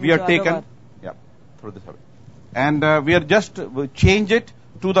 We are taken, through this away. And we are just change it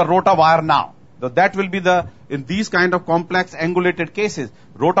to the rota wire now. So that will be in these kind of complex angulated cases,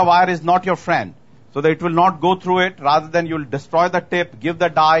 rota wire is not your friend. So that it will not go through it, rather than you will destroy the tip, give the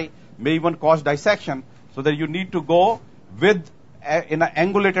dye, may even cause dissection. So that you need to go with in an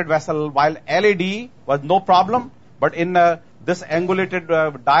angulated vessel, while LAD was no problem, but in this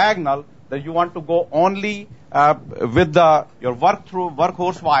angulated diagonal, that you want to go only with your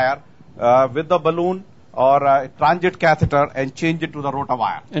workhorse wire, with the balloon or transit catheter, and change it to the rota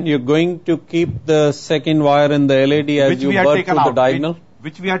wire. And you're going to keep the second wire in the LAD as you burr through the diagonal?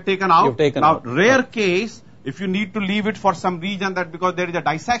 Which we have taken out. You've taken now, out. Rare case, if you need to leave it for some reason, that because there is a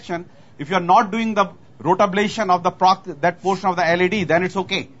dissection, if you are not doing the rotablation of that portion of the LAD, then it's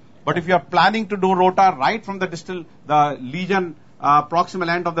okay. But if you are planning to do rota right from the lesion, proximal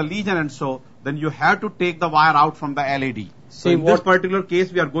end of the lesion and so, then you have to take the wire out from the LAD. So in this particular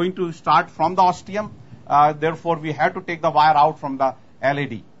case, we are going to start from the ostium. Therefore, we have to take the wire out from the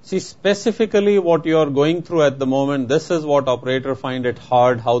LAD. See, specifically what you are going through at the moment, this is what operator find it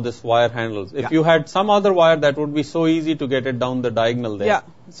hard how this wire handles. If you had some other wire, that would be so easy to get it down the diagonal there. Yeah.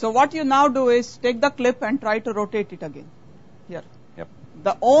 So what you now do is take the clip and try to rotate it again. Here. Yep.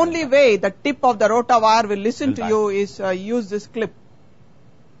 The only way the tip of the rota wire will listen to you is use this clip.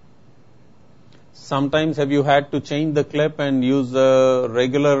 Sometimes have you had to change the clip and use a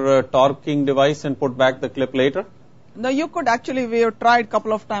regular torquing device and put back the clip later? No, you could actually, we have tried a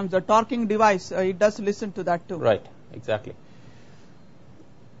couple of times. The torquing device, it does listen to that too. Right, exactly.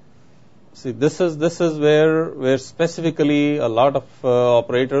 See, this is where specifically a lot of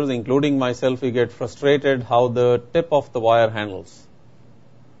operators, including myself, we get frustrated how the tip of the wire handles.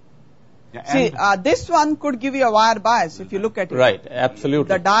 Yeah, See, this one could give you a wire bias if you look at it. Right,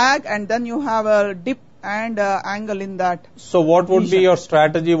 absolutely. The diag, and then you have a dip and angle in that. So what would lesion. be your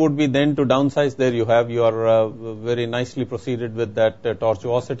strategy would be then to downsize? There you have, you are very nicely proceeded with that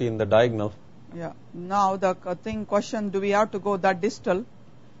tortuosity in the diagonal. Yeah. Now the question, do we have to go that distal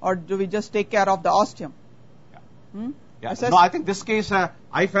or do we just take care of the ostium? Yeah. Yeah. Assess? No, I think this case,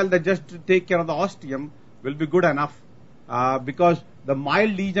 I felt that just to take care of the ostium will be good enough because the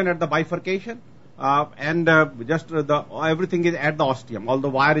mild lesion at the bifurcation and everything is at the ostium. All the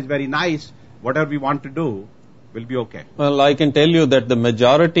wire is very nice. Whatever we want to do will be okay. Well, I can tell you that the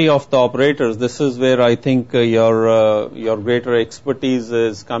majority of the operators, this is where I think your greater expertise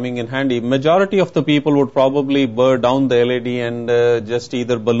is coming in handy. Majority of the people would probably burr down the LAD and just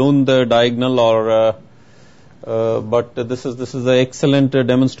either balloon the diagonal or. But this is an excellent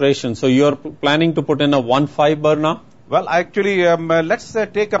demonstration. So you are planning to put in a 1.5 burr now? Well, actually, let's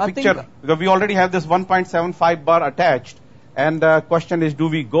take a picture because we already have this 1.75 burr attached, and the question is, do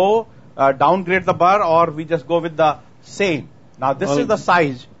we go downgrade the burr or we just go with the same? Now, this is the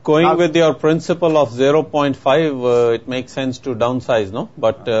size. Going with your principle of 0.5, it makes sense to downsize, no?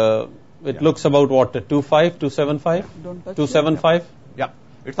 But it looks about what, 2.5, 2.75? 2.75? Yeah,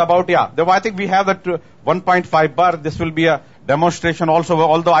 it's about, Though I think we have that 1.5 burr. This will be a demonstration also,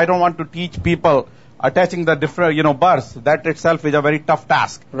 although I don't want to teach people attaching the different, burrs. That itself is a very tough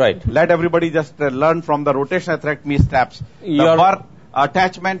task. Right. Let everybody just learn from the rotational atherectomy steps. The burr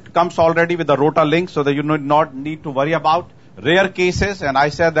attachment comes already with the rota link, so that you do not need to worry about rare cases. And I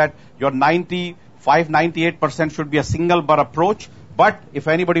said that your 95-98% should be a single burr approach. But if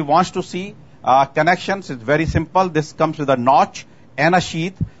anybody wants to see connections, it's very simple. This comes with a notch and a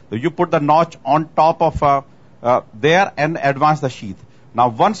sheath. So you put the notch on top of there and advance the sheath. Now,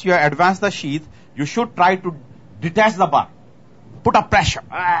 once you advance the sheath, you should try to detach the burr. Put a pressure.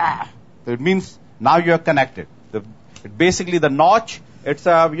 So it means now you are connected. Basically, the notch, it's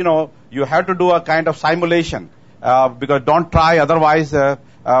you have to do a kind of simulation because don't try, otherwise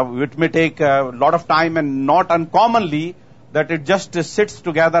it may take a lot of time, and not uncommonly that it just sits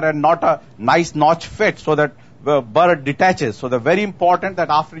together and not a nice notch fit, so that the burr detaches. So, the very important that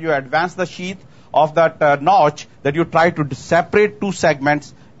after you advance the sheath of that notch, that you try to separate two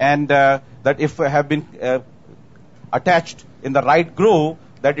segments, and that if have been attached in the right groove,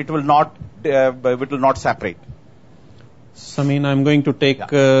 that it will not separate. Samin, I'm going to take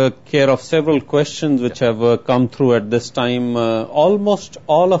care of several questions which have come through at this time. Almost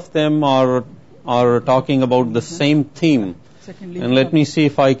all of them are talking about the same theme. And let me see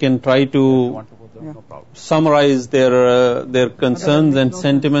if I can try to summarize their concerns and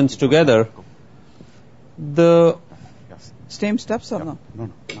sentiments together. The same steps or no? No.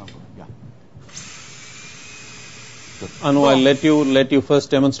 Anu, I'll let you first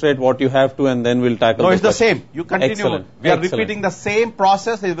demonstrate what you have to, and then we'll tackle. No, it's the same. You continue. Excellent. We are repeating the same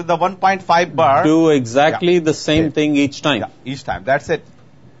process with the 1.5 burr. Do exactly the same thing each time. Yeah, each time. That's it.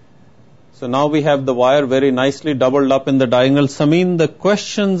 So now we have the wire very nicely doubled up in the diagonal. Samin, the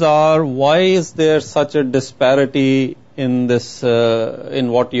questions are, why is there such a disparity in this,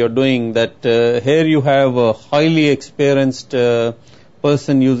 in what you're doing, that here you have a highly experienced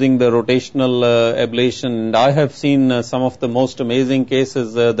person using the rotational ablation, and I have seen some of the most amazing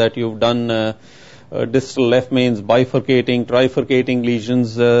cases that you've done, distal left mains, bifurcating, trifurcating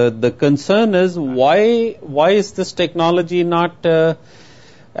lesions. The concern is, why is this technology not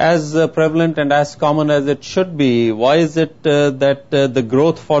as prevalent and as common as it should be? Why is it that the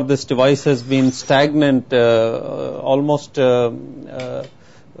growth for this device has been stagnant, almost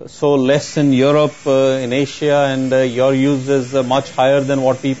so less in Europe, in Asia, and your use is much higher than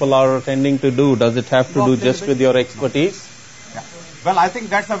what people are tending to do? Does it have to do just with your expertise? Yeah. Well, I think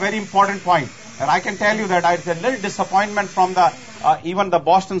that's a very important point. And I can tell you that it's a little disappointment from the even the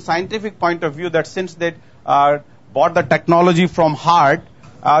Boston Scientific point of view, that since they bought the technology from Hart,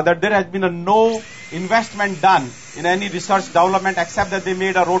 that there has been no investment done in any research development except that they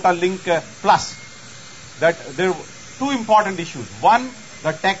made a Rotalink Plus. That there are two important issues. One,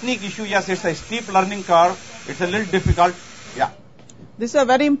 the technique issue. Yes, it's a steep learning curve. It's a little difficult. Yeah. This is a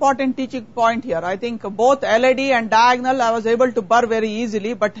very important teaching point here. I think both LAD and diagonal I was able to burr very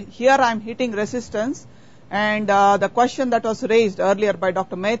easily, but here I am hitting resistance. And the question that was raised earlier by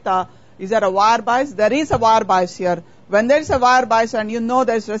Dr. Mehta, is there a wire bias? There is a wire bias here. When there is a wire bias and you know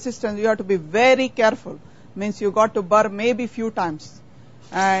there is resistance, you have to be very careful. Means you got to burr maybe few times.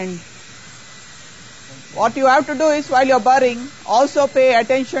 And what you have to do is while you are burring, also pay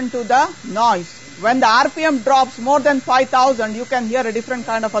attention to the noise. When the RPM drops more than 5,000, you can hear a different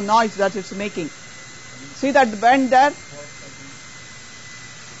kind of a noise that it's making. See that bend there?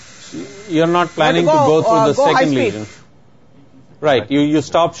 You're not planning to go through the second lesion. Right. You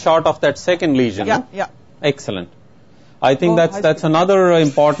stop short of that second lesion. Yeah, no? yeah. Excellent. I think that's another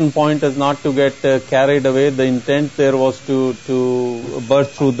important point, is not to get carried away. The intent there was to burr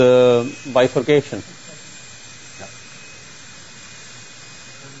through the bifurcation.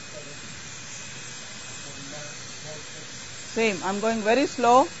 Same. I'm going very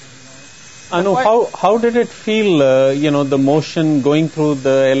slow. I know. How did it feel, the motion going through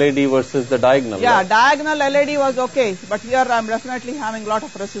the LAD versus the diagonal? Yeah, right? diagonal LAD was okay, but here I'm definitely having a lot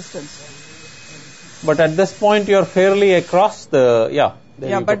of resistance. But at this point, you're fairly across the,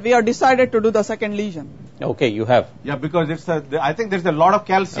 but we have decided to do the second lesion. Okay, you have. Yeah, because I think there's a lot of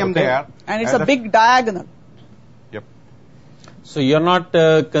calcium there. And it's a big diagonal. Yep. So you're not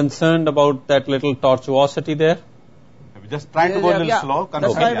concerned about that little tortuosity there? We're just trying to go a little slow.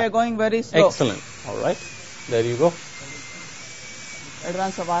 That's why we're going very slow. Excellent. All right. There you go.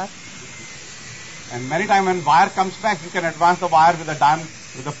 Advance the wire. And many times when wire comes back, you can advance the wire with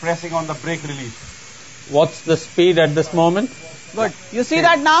the pressing on the brake release. What's the speed at this moment? Good. You see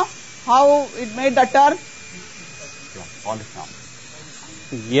that now? How it made the turn? Yeah, polish now.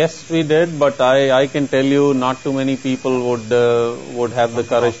 Yes, we did, but I can tell you not too many people would have the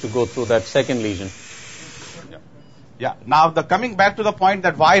courage to go through that second lesion. Yeah. Now, coming back to the point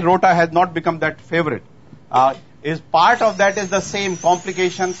that why Rota has not become that favorite, is part of that is the same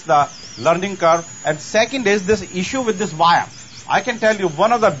complications, the learning curve, and second is this issue with this wire. I can tell you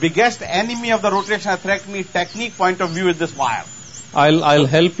one of the biggest enemy of the rotational atherectomy technique point of view is this wire. I'll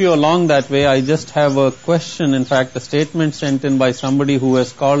help you along that way. I just have a question, in fact, a statement sent in by somebody who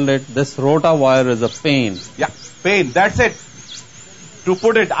has called it, this Rota wire is a pain. Yeah, pain, that's it. To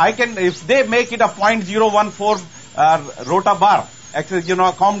put it, if they make it a 0.014 Rota bar, actually,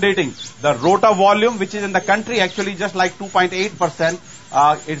 accommodating the Rota volume, which is in the country actually just like 2.8%,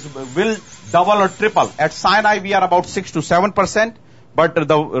 it will double or triple. At Sinai, we are about 6 to 7%, but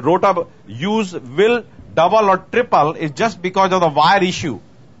the Rota use will double or triple is just because of the wire issue.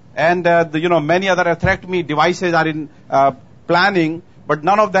 And, many other atherectomy devices are in planning, but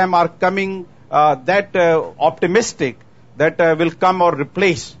none of them are coming that optimistic that will come or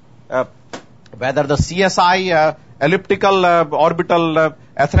replace whether the CSI elliptical orbital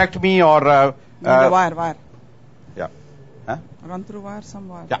atherectomy or... wire. Yeah. Huh? Run through wire, some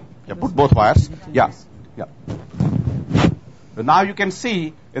wire. Yeah, put both wires. Yeah. So now you can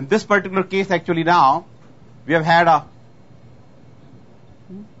see, in this particular case actually now, we have had a...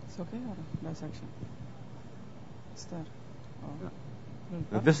 It's okay or dissection? It's there.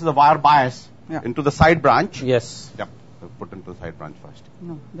 This is the wire bias into the side branch. Yes. Yep. So put into the side branch first.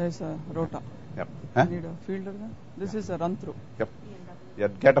 No, there is a Rota. Yep. You need a fielder then? This is a run through. Yep. Yeah,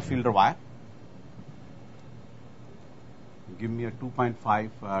 get a fielder wire. Give me a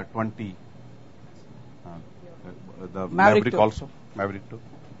 2.5 20. The Maverick also. Maverick too.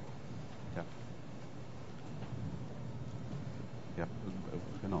 Yeah.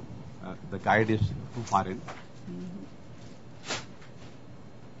 The guide is too far in.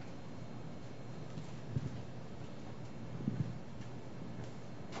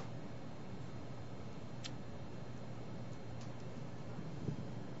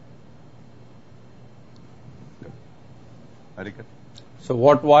 Very good. So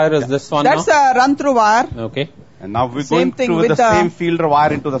what wire is this one That's a run-through wire. Okay. And now we're going through the same fielder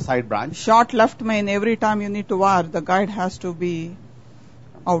wire into the side branch. Short left main, every time you need to wire, the guide has to be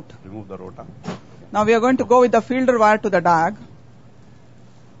out. Remove the Rota. Now we are going to go with the fielder wire to the diag.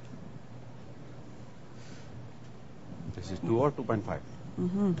 This is 2 or 2.5?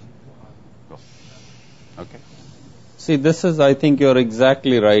 Mm-hmm. Go. Okay. See, this is, I think you're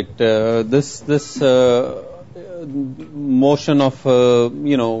exactly right. This motion of,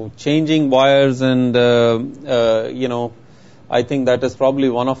 changing wires and, I think that is probably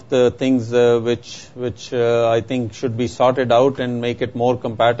one of the things which I think should be sorted out and make it more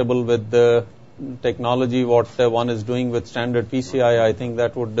compatible with the technology, what one is doing with standard PCI, I think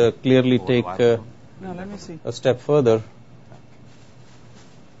that would clearly take Now let me see. a step further.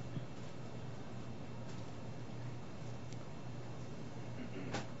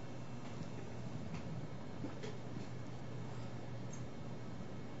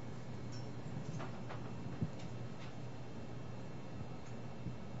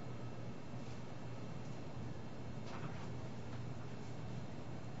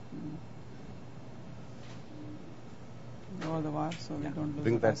 Lower the wire so we don't lose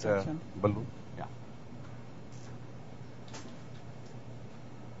Bring the that dissection. balloon. Yeah.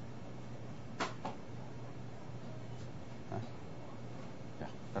 Yeah,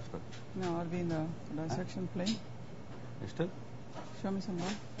 that's good. Now are we in the dissection plane? You still? Show me some more.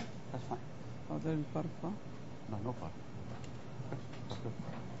 That's fine. Or there will perf. No problem. That's good.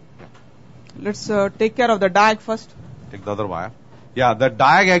 Let's take care of the diag first. Take the other wire. Yeah, the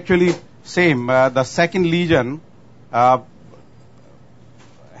diag actually same. The second lesion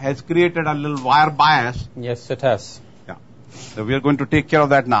has created a little wire bias. Yes, it has. Yeah. So we are going to take care of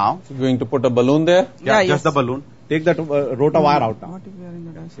that now. So going to put a balloon there. Yeah, Just yes. the balloon. Take that rota wire out now. What if we are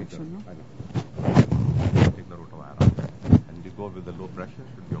in the dissection? No? Take the rota wire out. And you go with the low pressure.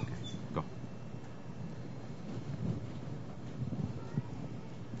 Should be okay. Go.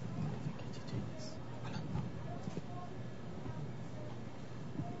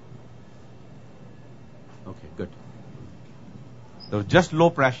 Okay, good. There was just low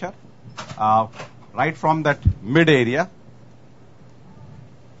pressure, right from that mid area.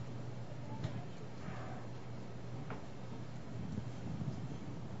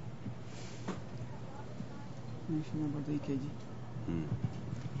 Information about the EKG.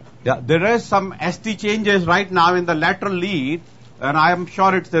 Yeah, there is some ST changes right now in the lateral lead, and I am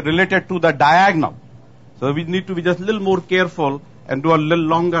sure it's related to the diagonal. So we need to be just a little more careful and do a little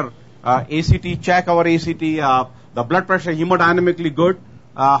longer ACT, check our ACT. The blood pressure hemodynamically good.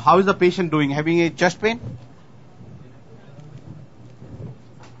 How is the patient doing? Having a chest pain?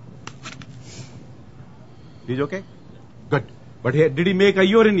 He's okay? Good. But did he make a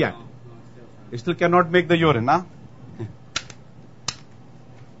urine yet? He still cannot make the urine, huh?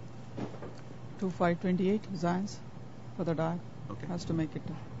 2528 Zions for the diag. Okay. Has to make it.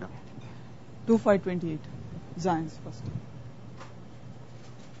 Yeah. 2528 Zions first.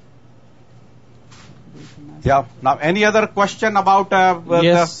 Yeah. Now, any other question about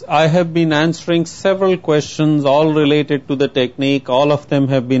Yes, I have been answering several questions, all related to the technique. All of them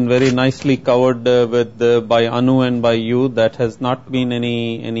have been very nicely covered by Anu and by you. That has not been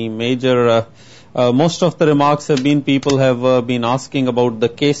any major. Most of the remarks have been people have been asking about the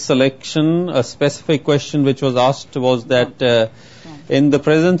case selection. A specific question which was asked was that in the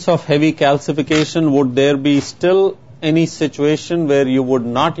presence of heavy calcification, would there be still any situation where you would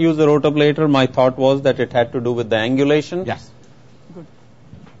not use a rotablator? My thought was that it had to do with the angulation. Yes. Good.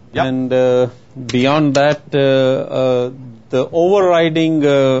 Yep. And beyond that, the overriding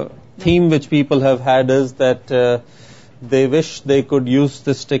theme which people have had is that they wish they could use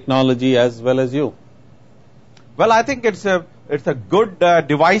this technology as well as you. Well, I think it's a good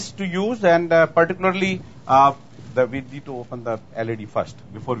device to use, and particularly we need to open the LED first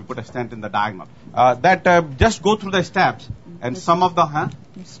before we put a stent in the diagonal. Just go through the steps and some of the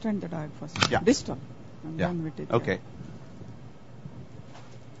Let's stent the diag first. Yeah. Distal. And Yeah. then we take Okay.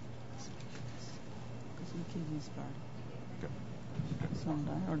 Because EKG is bad. Okay. Some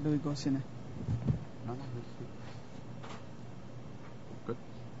diag, or do we go cine? No, we'll see. Good.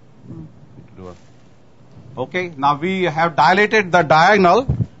 Need to do okay. Now we have dilated the diagonal,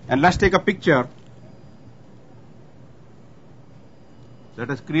 and let's take a picture. That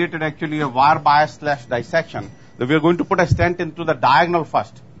has created actually a wire bias / dissection. So we are going to put a stent into the diagonal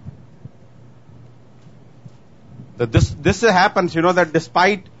first. So this happens, that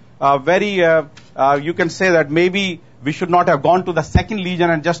despite you can say that maybe we should not have gone to the second lesion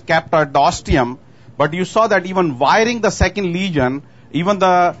and just kept at the ostium, but you saw that even wiring the second lesion, even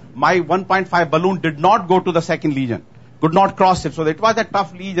my 1.5 balloon did not go to the second lesion, could not cross it. So it was a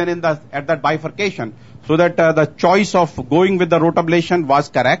tough lesion at that bifurcation. So that the choice of going with the rotablation was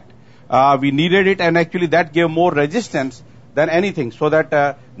correct. We needed it, and actually that gave more resistance than anything. So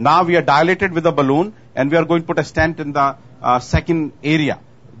that now we are dilated with the balloon, and we are going to put a stent in the second area.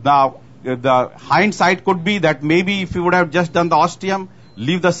 Now, the hindsight could be that maybe if you would have just done the ostium,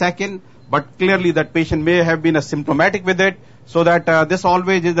 leave the second, but clearly that patient may have been asymptomatic with it. So that this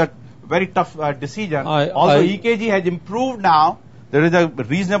always is a very tough decision. Although EKG has improved now, there is a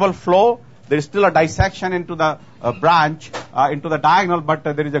reasonable flow. There is still a dissection into the branch, into the diagonal, but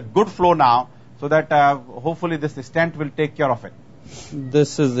there is a good flow now, so that hopefully this stent will take care of it.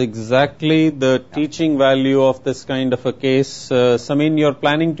 This is exactly the teaching value of this kind of a case. Samin, you're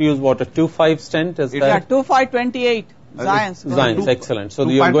planning to use what, a 2.5 stent? Is Yeah, that? 2.528 Zions. Zions, excellent. So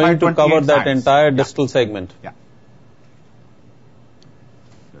you're going to cover that entire distal segment. Yeah.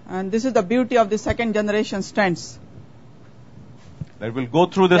 And this is the beauty of the second generation stents. That will go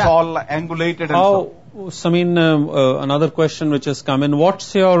through this all angulated and How, Samin, another question which has come in.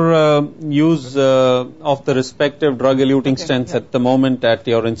 What's your use of the respective drug-eluting stents at the moment at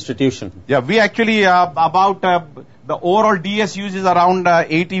your institution? Yeah, we actually, about the overall DS use is around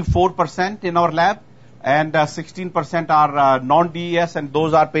 84% in our lab, and 16% are non-DES, and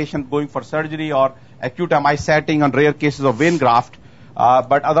those are patients going for surgery or acute MI setting on rare cases of vein graft.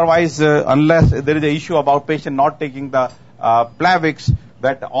 But otherwise, unless there is an issue about patient not taking the Plavix,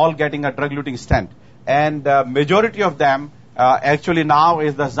 that all getting a drug-eluting stent. And majority of them actually now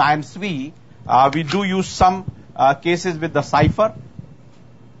is the Zions V. We do use some cases with the Cipher,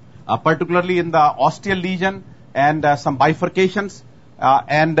 particularly in the ostial lesion and some bifurcations,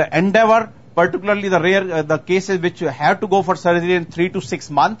 and Endeavor, particularly the rare the cases which have to go for surgery in 3 to 6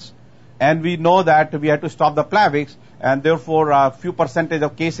 months, and we know that we have to stop the Plavix, and therefore a few percentage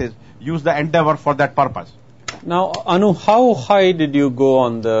of cases use the Endeavor for that purpose. Now, Anu, how high did you go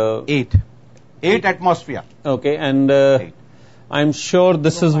on the... 8 atmosphere. Okay, and I'm sure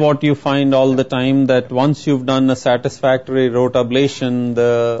this is what you find all the time, that once you've done a satisfactory rotablation,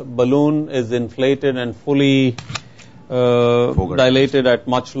 the balloon is inflated and fully dilated at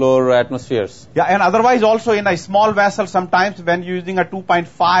much lower atmospheres. Yeah, and otherwise also in a small vessel, sometimes when using a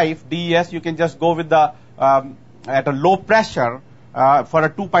 2.5 DES, you can just go with the at a low pressure for a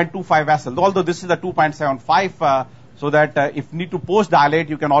 2.25 vessel. Although this is a 2.75, so that if need to post dilate,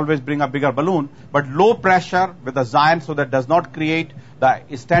 you can always bring a bigger balloon. But low pressure with the Zion, so that does not create the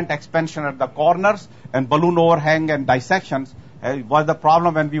stent expansion at the corners and balloon overhang and dissections, was the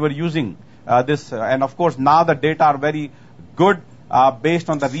problem when we were using this. And of course, now the data are very good based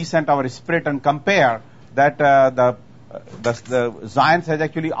on the recent our Spirit and compare that the Zions has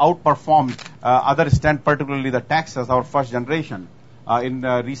actually outperformed other stent, particularly the Texas, our first generation, in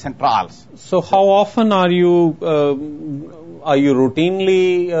recent trials. So how often are you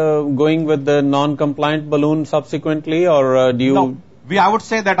routinely going with the non-compliant balloon subsequently, or do you... No, I would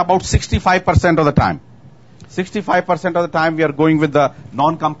say that about 65% of the time. 65% of the time we are going with the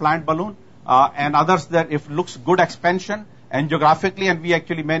non-compliant balloon, and others that if looks good expansion angiographically, and we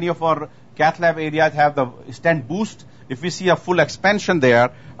actually, many of our cath lab areas have the stent boost. If we see a full expansion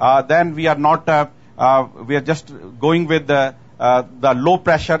there, then we are not, we are just going with the low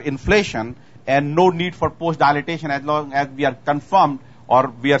pressure inflation and no need for post dilatation as long as we are confirmed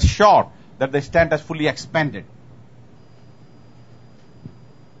or we are sure that the stent has fully expanded.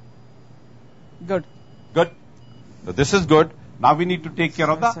 Good. Good. So this is good. Now we need to take care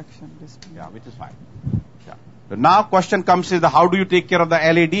of the, which is fine. Yeah. So now question comes is how do you take care of the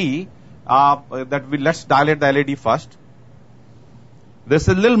LAD? Let's dilate the LAD first. This is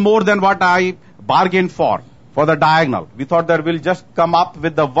a little more than what I bargained for the diagonal. We thought that we'll just come up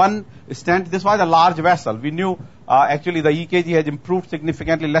with the one stent. This was a large vessel. We knew actually the EKG has improved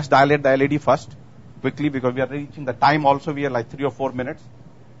significantly. Let's dilate the LAD first quickly because we are reaching the time also. We are like 3 or 4 minutes.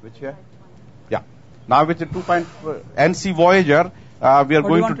 Which here? Yeah. Now with the 2. NC Voyager, we are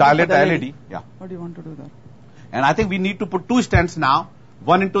going to dilate the LAD. Yeah. What do you want to do there? And I think we need to put 2 stents now.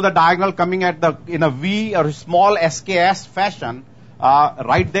 One into the diagonal coming at in a V or small SKS fashion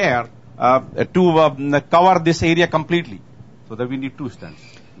right there to cover this area completely. So that we need 2 stents.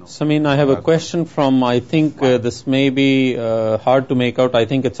 Samin, I have a question from, I think this may be hard to make out. I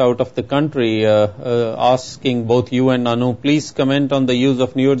think it's out of the country, asking both you and Anu, please comment on the use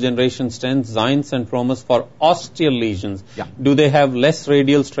of newer generation stents, Zions and Promus for ostial lesions. Yeah. Do they have less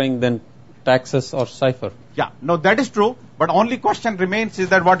radial strength than Taxus or Cipher? Yeah, no, that is true. But only question remains is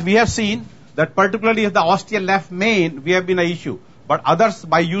that what we have seen, that particularly if the ostial left main, we have been an issue. But others,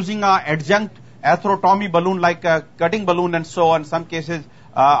 by using a adjunct atherectomy balloon like a cutting balloon and so on, some cases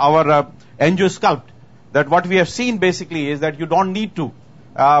our angiosculpt, that what we have seen basically is that you don't need to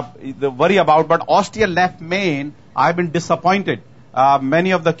worry about. But ostial left main, I've been disappointed.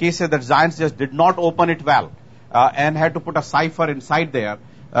 Many of the cases that Zions just did not open it well and had to put a Cipher inside there.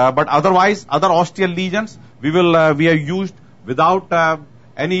 But otherwise, other ostial lesions, we have used without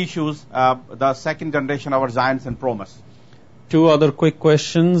any issues the second generation of our Zions and Promus. 2 other quick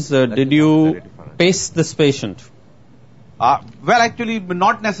questions. Did you pace this patient? Well, actually,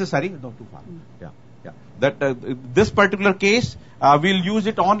 not necessary. No, too far. Yeah. That this particular case, we'll use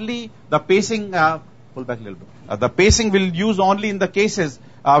it only the pacing. Pull back a little bit. The pacing will use only in the cases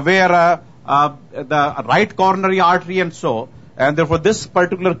where the right coronary artery and so And therefore, this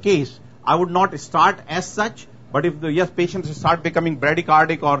particular case, I would not start as such. But if the patients start becoming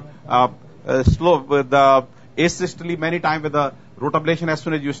bradycardic or slow with the asystole many times with the rotablation as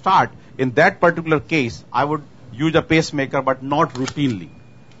soon as you start, in that particular case, I would use a pacemaker, but not routinely.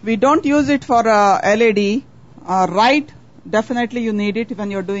 We don't use it for LAD. Right, definitely you need it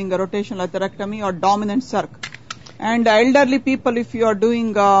when you're doing a rotational atherectomy or dominant circ. And elderly people, if you are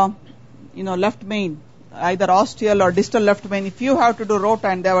doing, left main, either ostial or distal left main, if you have to do rota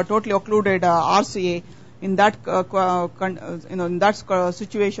and they have a totally occluded RCA, in that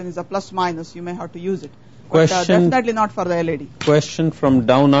situation is a plus minus. You may have to use it. But definitely not for the LAD. Question from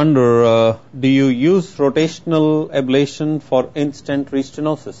down under. Do you use rotational ablation for in-stent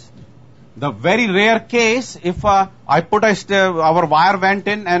restenosis? The very rare case, if I put our wire went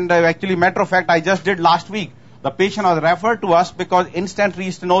in, and actually, matter of fact, I just did last week. The patient was referred to us because in-stent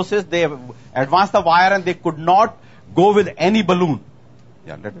restenosis, they advanced the wire and they could not go with any balloon.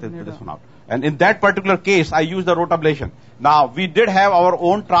 Yeah, let's put this one out. And in that particular case, I used the rotablation. Now, we did have our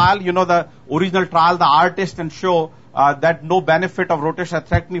own trial, the original trial, the artist and show that no benefit of rotational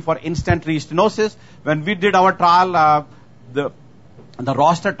atherectomy for in-stent restenosis. When we did our trial, the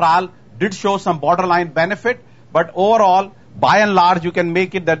roster trial did show some borderline benefit, but overall, by and large, you can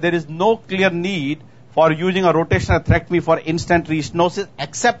make it that there is no clear need for using a rotational atherectomy for in-stent restenosis,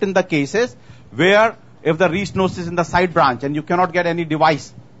 except in the cases where if the restenosis is in the side branch and you cannot get any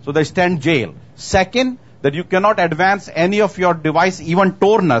device, so the stent jail. Second, that you cannot advance any of your device, even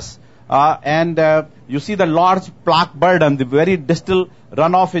tornus, and you see the large plaque burden, the very distal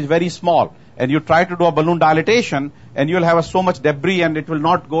runoff is very small, and you try to do a balloon dilatation, and you'll have so much debris and it will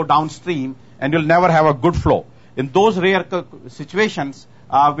not go downstream, and you'll never have a good flow. In those rare situations,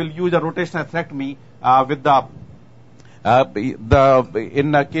 we'll use a rotational atherectomy with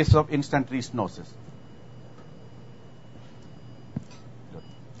in a case of in-stent restenosis.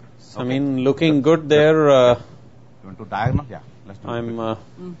 I mean, looking good there. You want to diagonal? Yeah. Let's do I'm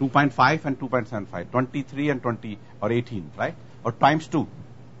 2.5 and 2.75, 23 and 20 or 18, right? Or times 2.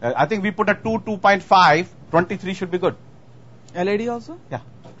 I think we put a 2.5, 23 should be good. LAD also? Yeah.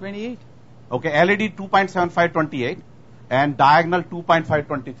 28. Okay, LAD 2.75, 28 and diagonal 2.5,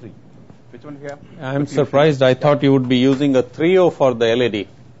 23. Which one here? I'm surprised. I thought you would be using a 3.0 for the LAD.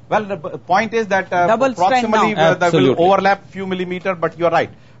 Well, the point is that Double approximately that will overlap few millimeter, but you're right.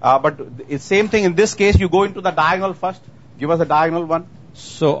 But it's same thing in this case. You go into the diagonal first. Give us a diagonal one.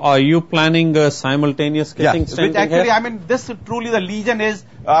 So, are you planning a simultaneous kissing stenting which actually, here? I mean, this truly the lesion is,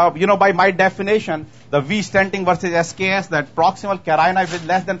 by my definition, the V stenting versus SKS, that proximal carina is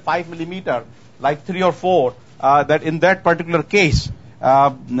less than 5 millimeter, like 3 or 4, that in that particular case,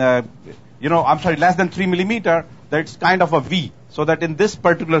 less than 3 millimeter, that's kind of a V. So that in this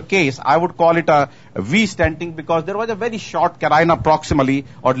particular case, I would call it a V stenting because there was a very short carina proximally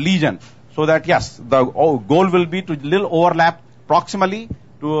or lesion. So that yes, the goal will be to little overlap proximally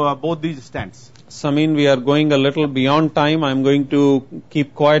to both these stents. Samin, we are going a little beyond time. I'm going to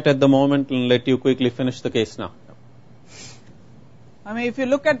keep quiet at the moment and let you quickly finish the case now. I mean, if you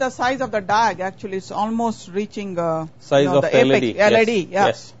look at the size of the diag, actually it's almost reaching size of the LAD. LAD, yes. yeah.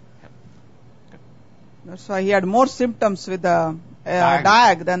 Yes. That's why he had more symptoms with the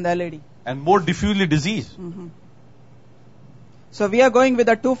diag than the LAD. And more diffusely disease. Mm-hmm. So we are going with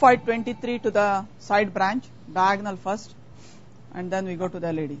the 2.523 to the side branch, diagonal first, and then we go to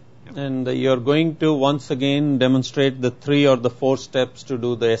the LAD. And you're going to once again demonstrate the 3 or the 4 steps to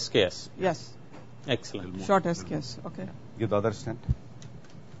do the SKS. Yes. Excellent. Short SKS. Okay. Give the other stent.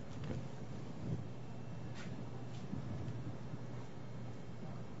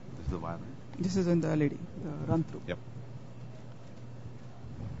 This is the wire. This is in the LAD, the run through. Yep.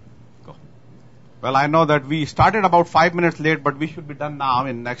 Go. Well, I know that we started about 5 minutes late, but we should be done now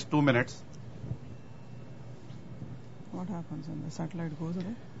in next 2 minutes. What happens when the satellite goes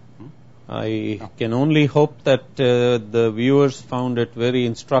away? I can only hope that the viewers found it very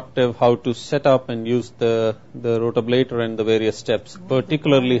instructive how to set up and use the rotablator and the various steps,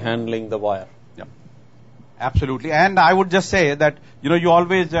 particularly handling the wire. Yeah, absolutely. And I would just say that, you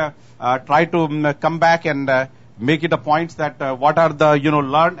always try to come back and make it a point that what are the,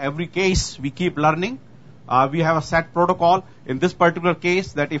 learn every case we keep learning. We have a set protocol in this particular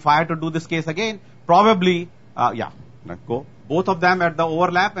case that if I had to do this case again, probably, go. Both of them at the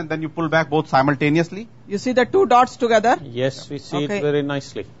overlap and then you pull back both simultaneously. You see the 2 dots together? Yes, we see it very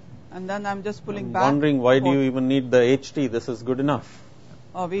nicely. And then I'm just pulling I'm back. wondering why do you even need the HT? This is good enough.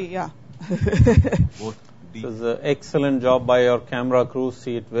 Oh, Both. This is an excellent job by your camera crew.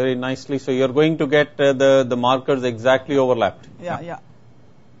 See it very nicely. So you're going to get the markers exactly overlapped. Yeah.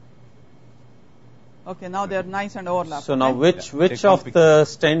 Okay, now they're nice and overlapped. So now okay? which of the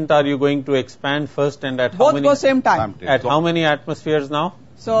stent are you going to expand first and at how Both many? go same time. At how many atmospheres now?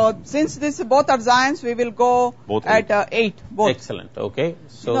 So since both are Zions, we will go Both at 8. Both. Excellent. Okay.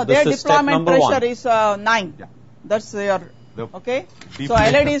 So No, this their is step deployment number pressure 1. is 9. Yeah. That's your, The okay? BP So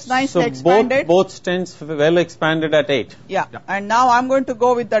LED is nicely So expanded. both stents well expanded at 8. Yeah. Yeah. And now I'm going to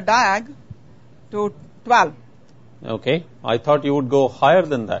go with the diag to 12. Okay. I thought you would go higher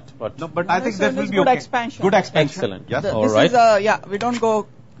than that, but No, but No, I think it's that a- will it's be good okay. expansion. Good expansion. Excellent. Yes. All This right. is, we don't go,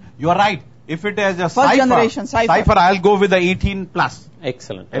 You are right. If it is a First generation Cipher. I'll go with the 18 plus.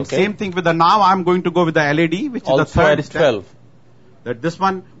 Excellent. And Okay. same thing with the now I'm going to go with the LED, which is the Also third at step. 12. That this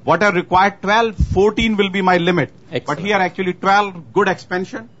one, what I required 12, 14 will be my limit. Excellent. But here actually 12, good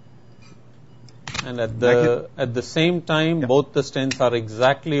expansion. And at the same time, Yeah. both the stents are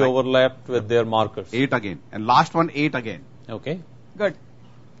exactly Right. overlapped with their markers. 8 again. And last one, 8 again. Okay. good.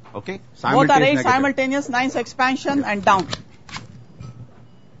 Okay? Both are 8 negative. simultaneous, nice expansion and down.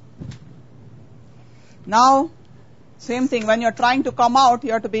 Now, same thing, when you're trying to come out,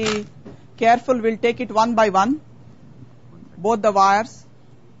 you have to be careful. We'll take it one by one. Both the wires.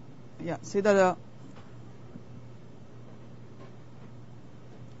 Yeah, see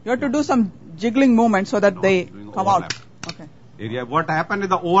you have to do some jiggling movement so that No, they doing come overlap. out. Okay. Area. What happened is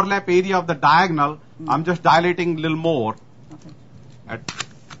the overlap area of the diagonal, I'm just dilating a little more Okay. at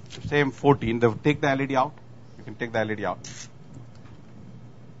same 14. Take the LED out. You can take the LED out.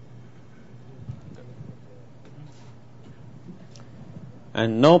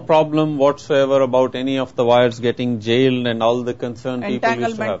 And no problem whatsoever about any of the wires getting jailed and all the concern people used to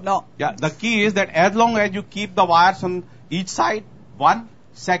Entanglement, have. no. Yeah, the key is that as long as you keep the wires on each side, one.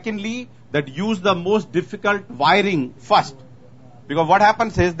 Secondly, that use the most difficult wiring first. Because what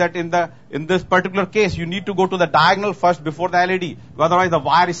happens is that in this particular case, you need to go to the diagonal first before the LED. Otherwise, the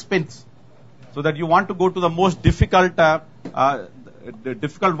wire spins. So that you want to go to the most difficult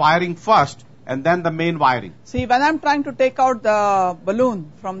difficult wiring first, and then the main wiring. See, when I'm trying to take out the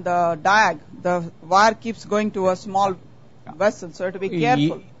balloon from the diag, the wire keeps going to a small vessel, so you have to be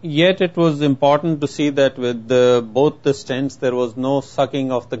careful. Yet it was important to see that with both the stents, there was no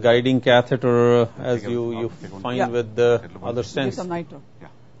sucking of the guiding catheter as you find Yeah. with the other Give stents. some nitro. Yeah.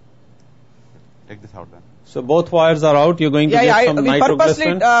 Take this out then. So both wires are out. You're going to give some we purposely,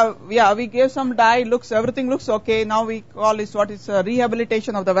 nitroglycerin? we gave some dye, everything looks okay. Now we call this what is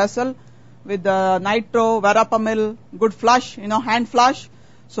rehabilitation of the vessel with nitro, verapamil, good flush, hand flush.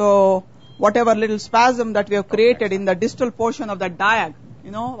 So whatever little spasm that we have created in the distal portion of the diag,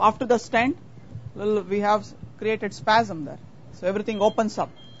 after the stent, we have created spasm there. So everything opens up.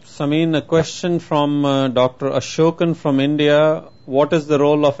 Samin, a question from Dr. Ashokan from India. What is the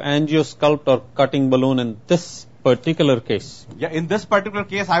role of angiosculpt or cutting balloon in this particular case? Yeah, in this particular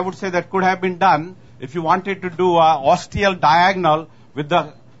case, I would say that could have been done if you wanted to do ostial diagonal with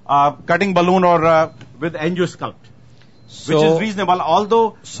the cutting balloon or with angiosculpt, which is reasonable.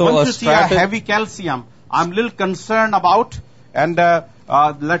 Although once you see a heavy calcium, I'm a little concerned about. And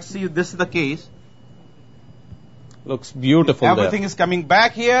let's see, this is the case. Looks beautiful Everything is coming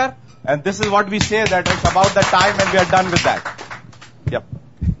back here, and this is what we say that it's about the time and we are done with that. Yep.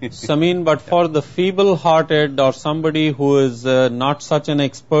 Samin, but for the feeble-hearted or somebody who is not such an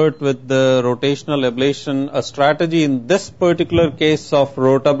expert with the rotational ablation, a strategy in this particular case of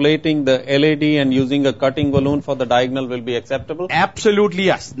rotablating the LAD and using a cutting balloon for the diagonal will be acceptable? Absolutely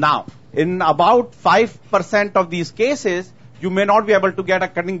yes. Now, in about 5% of these cases, you may not be able to get a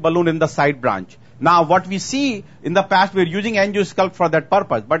cutting balloon in the side branch. Now, what we see in the past, we're using angiosculpt for that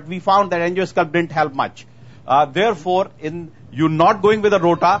purpose, but we found that angiosculpt didn't help much. Therefore, you're not going with a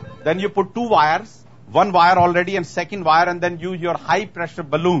rota, then you put 2 wires, 1 wire already and second wire, and then use your high pressure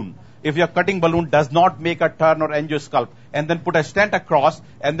balloon. If your cutting balloon does not make a turn or angiosculpt, and then put a stent across,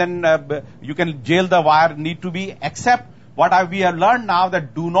 and then you can jail the wire need to be, except what we have learned now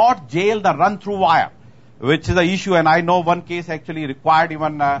that do not jail the run through wire, which is the issue. And I know one case actually required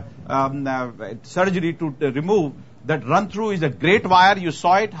even surgery to remove that run through. Is a great wire. You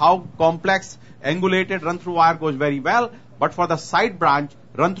saw it, how complex angulated run through wire goes very well. But for the side branch,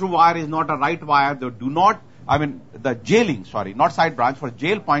 run through wire is not a right wire. They do not, the jailing, not side branch, for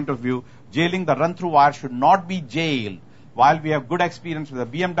jail point of view, jailing the run through wire should not be jailed. While we have good experience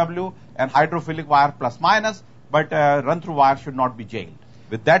with the BMW and hydrophilic wire plus minus, but run through wire should not be jailed.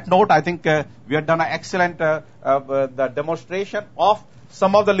 With that note, I think we have done an excellent the demonstration of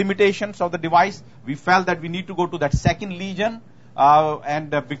some of the limitations of the device. We felt that we need to go to that second lesion,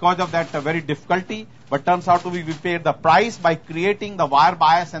 and because of that very difficulty, but turns out to be we paid the price by creating the wire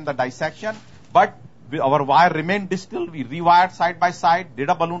bias and the dissection. But our wire remained distal. We rewired side by side, did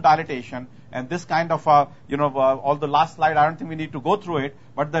a balloon dilatation, and this kind of, all the last slide, I don't think we need to go through it,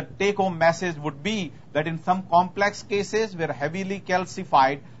 but the take-home message would be that in some complex cases where heavily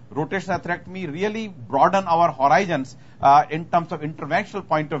calcified, rotational atherectomy really broaden our horizons in terms of interventional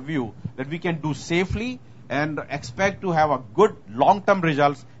point of view, that we can do safely and expect to have a good long-term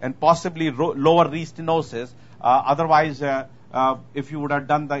results and possibly lower restenosis. Otherwise, if you would have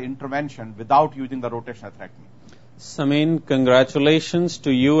done the intervention without using the rotational atherectomy. Samin, congratulations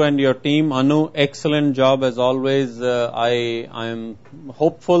to you and your team. Anu, excellent job as always. I am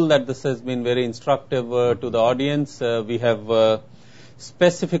hopeful that this has been very instructive to the audience. We have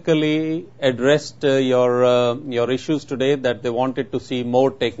specifically addressed your issues today, that they wanted to see more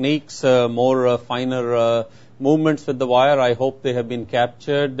techniques, more finer movements with the wire. I hope they have been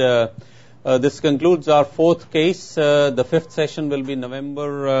captured. This concludes our fourth case. The fifth session will be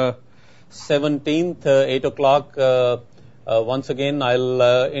November 17th, 8 o'clock. Once again,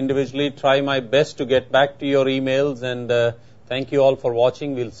 I'll individually try my best to get back to your emails, and thank you all for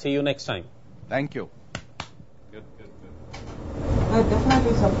watching. We'll see you next time. Thank you. That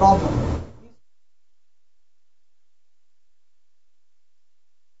definitely is a problem.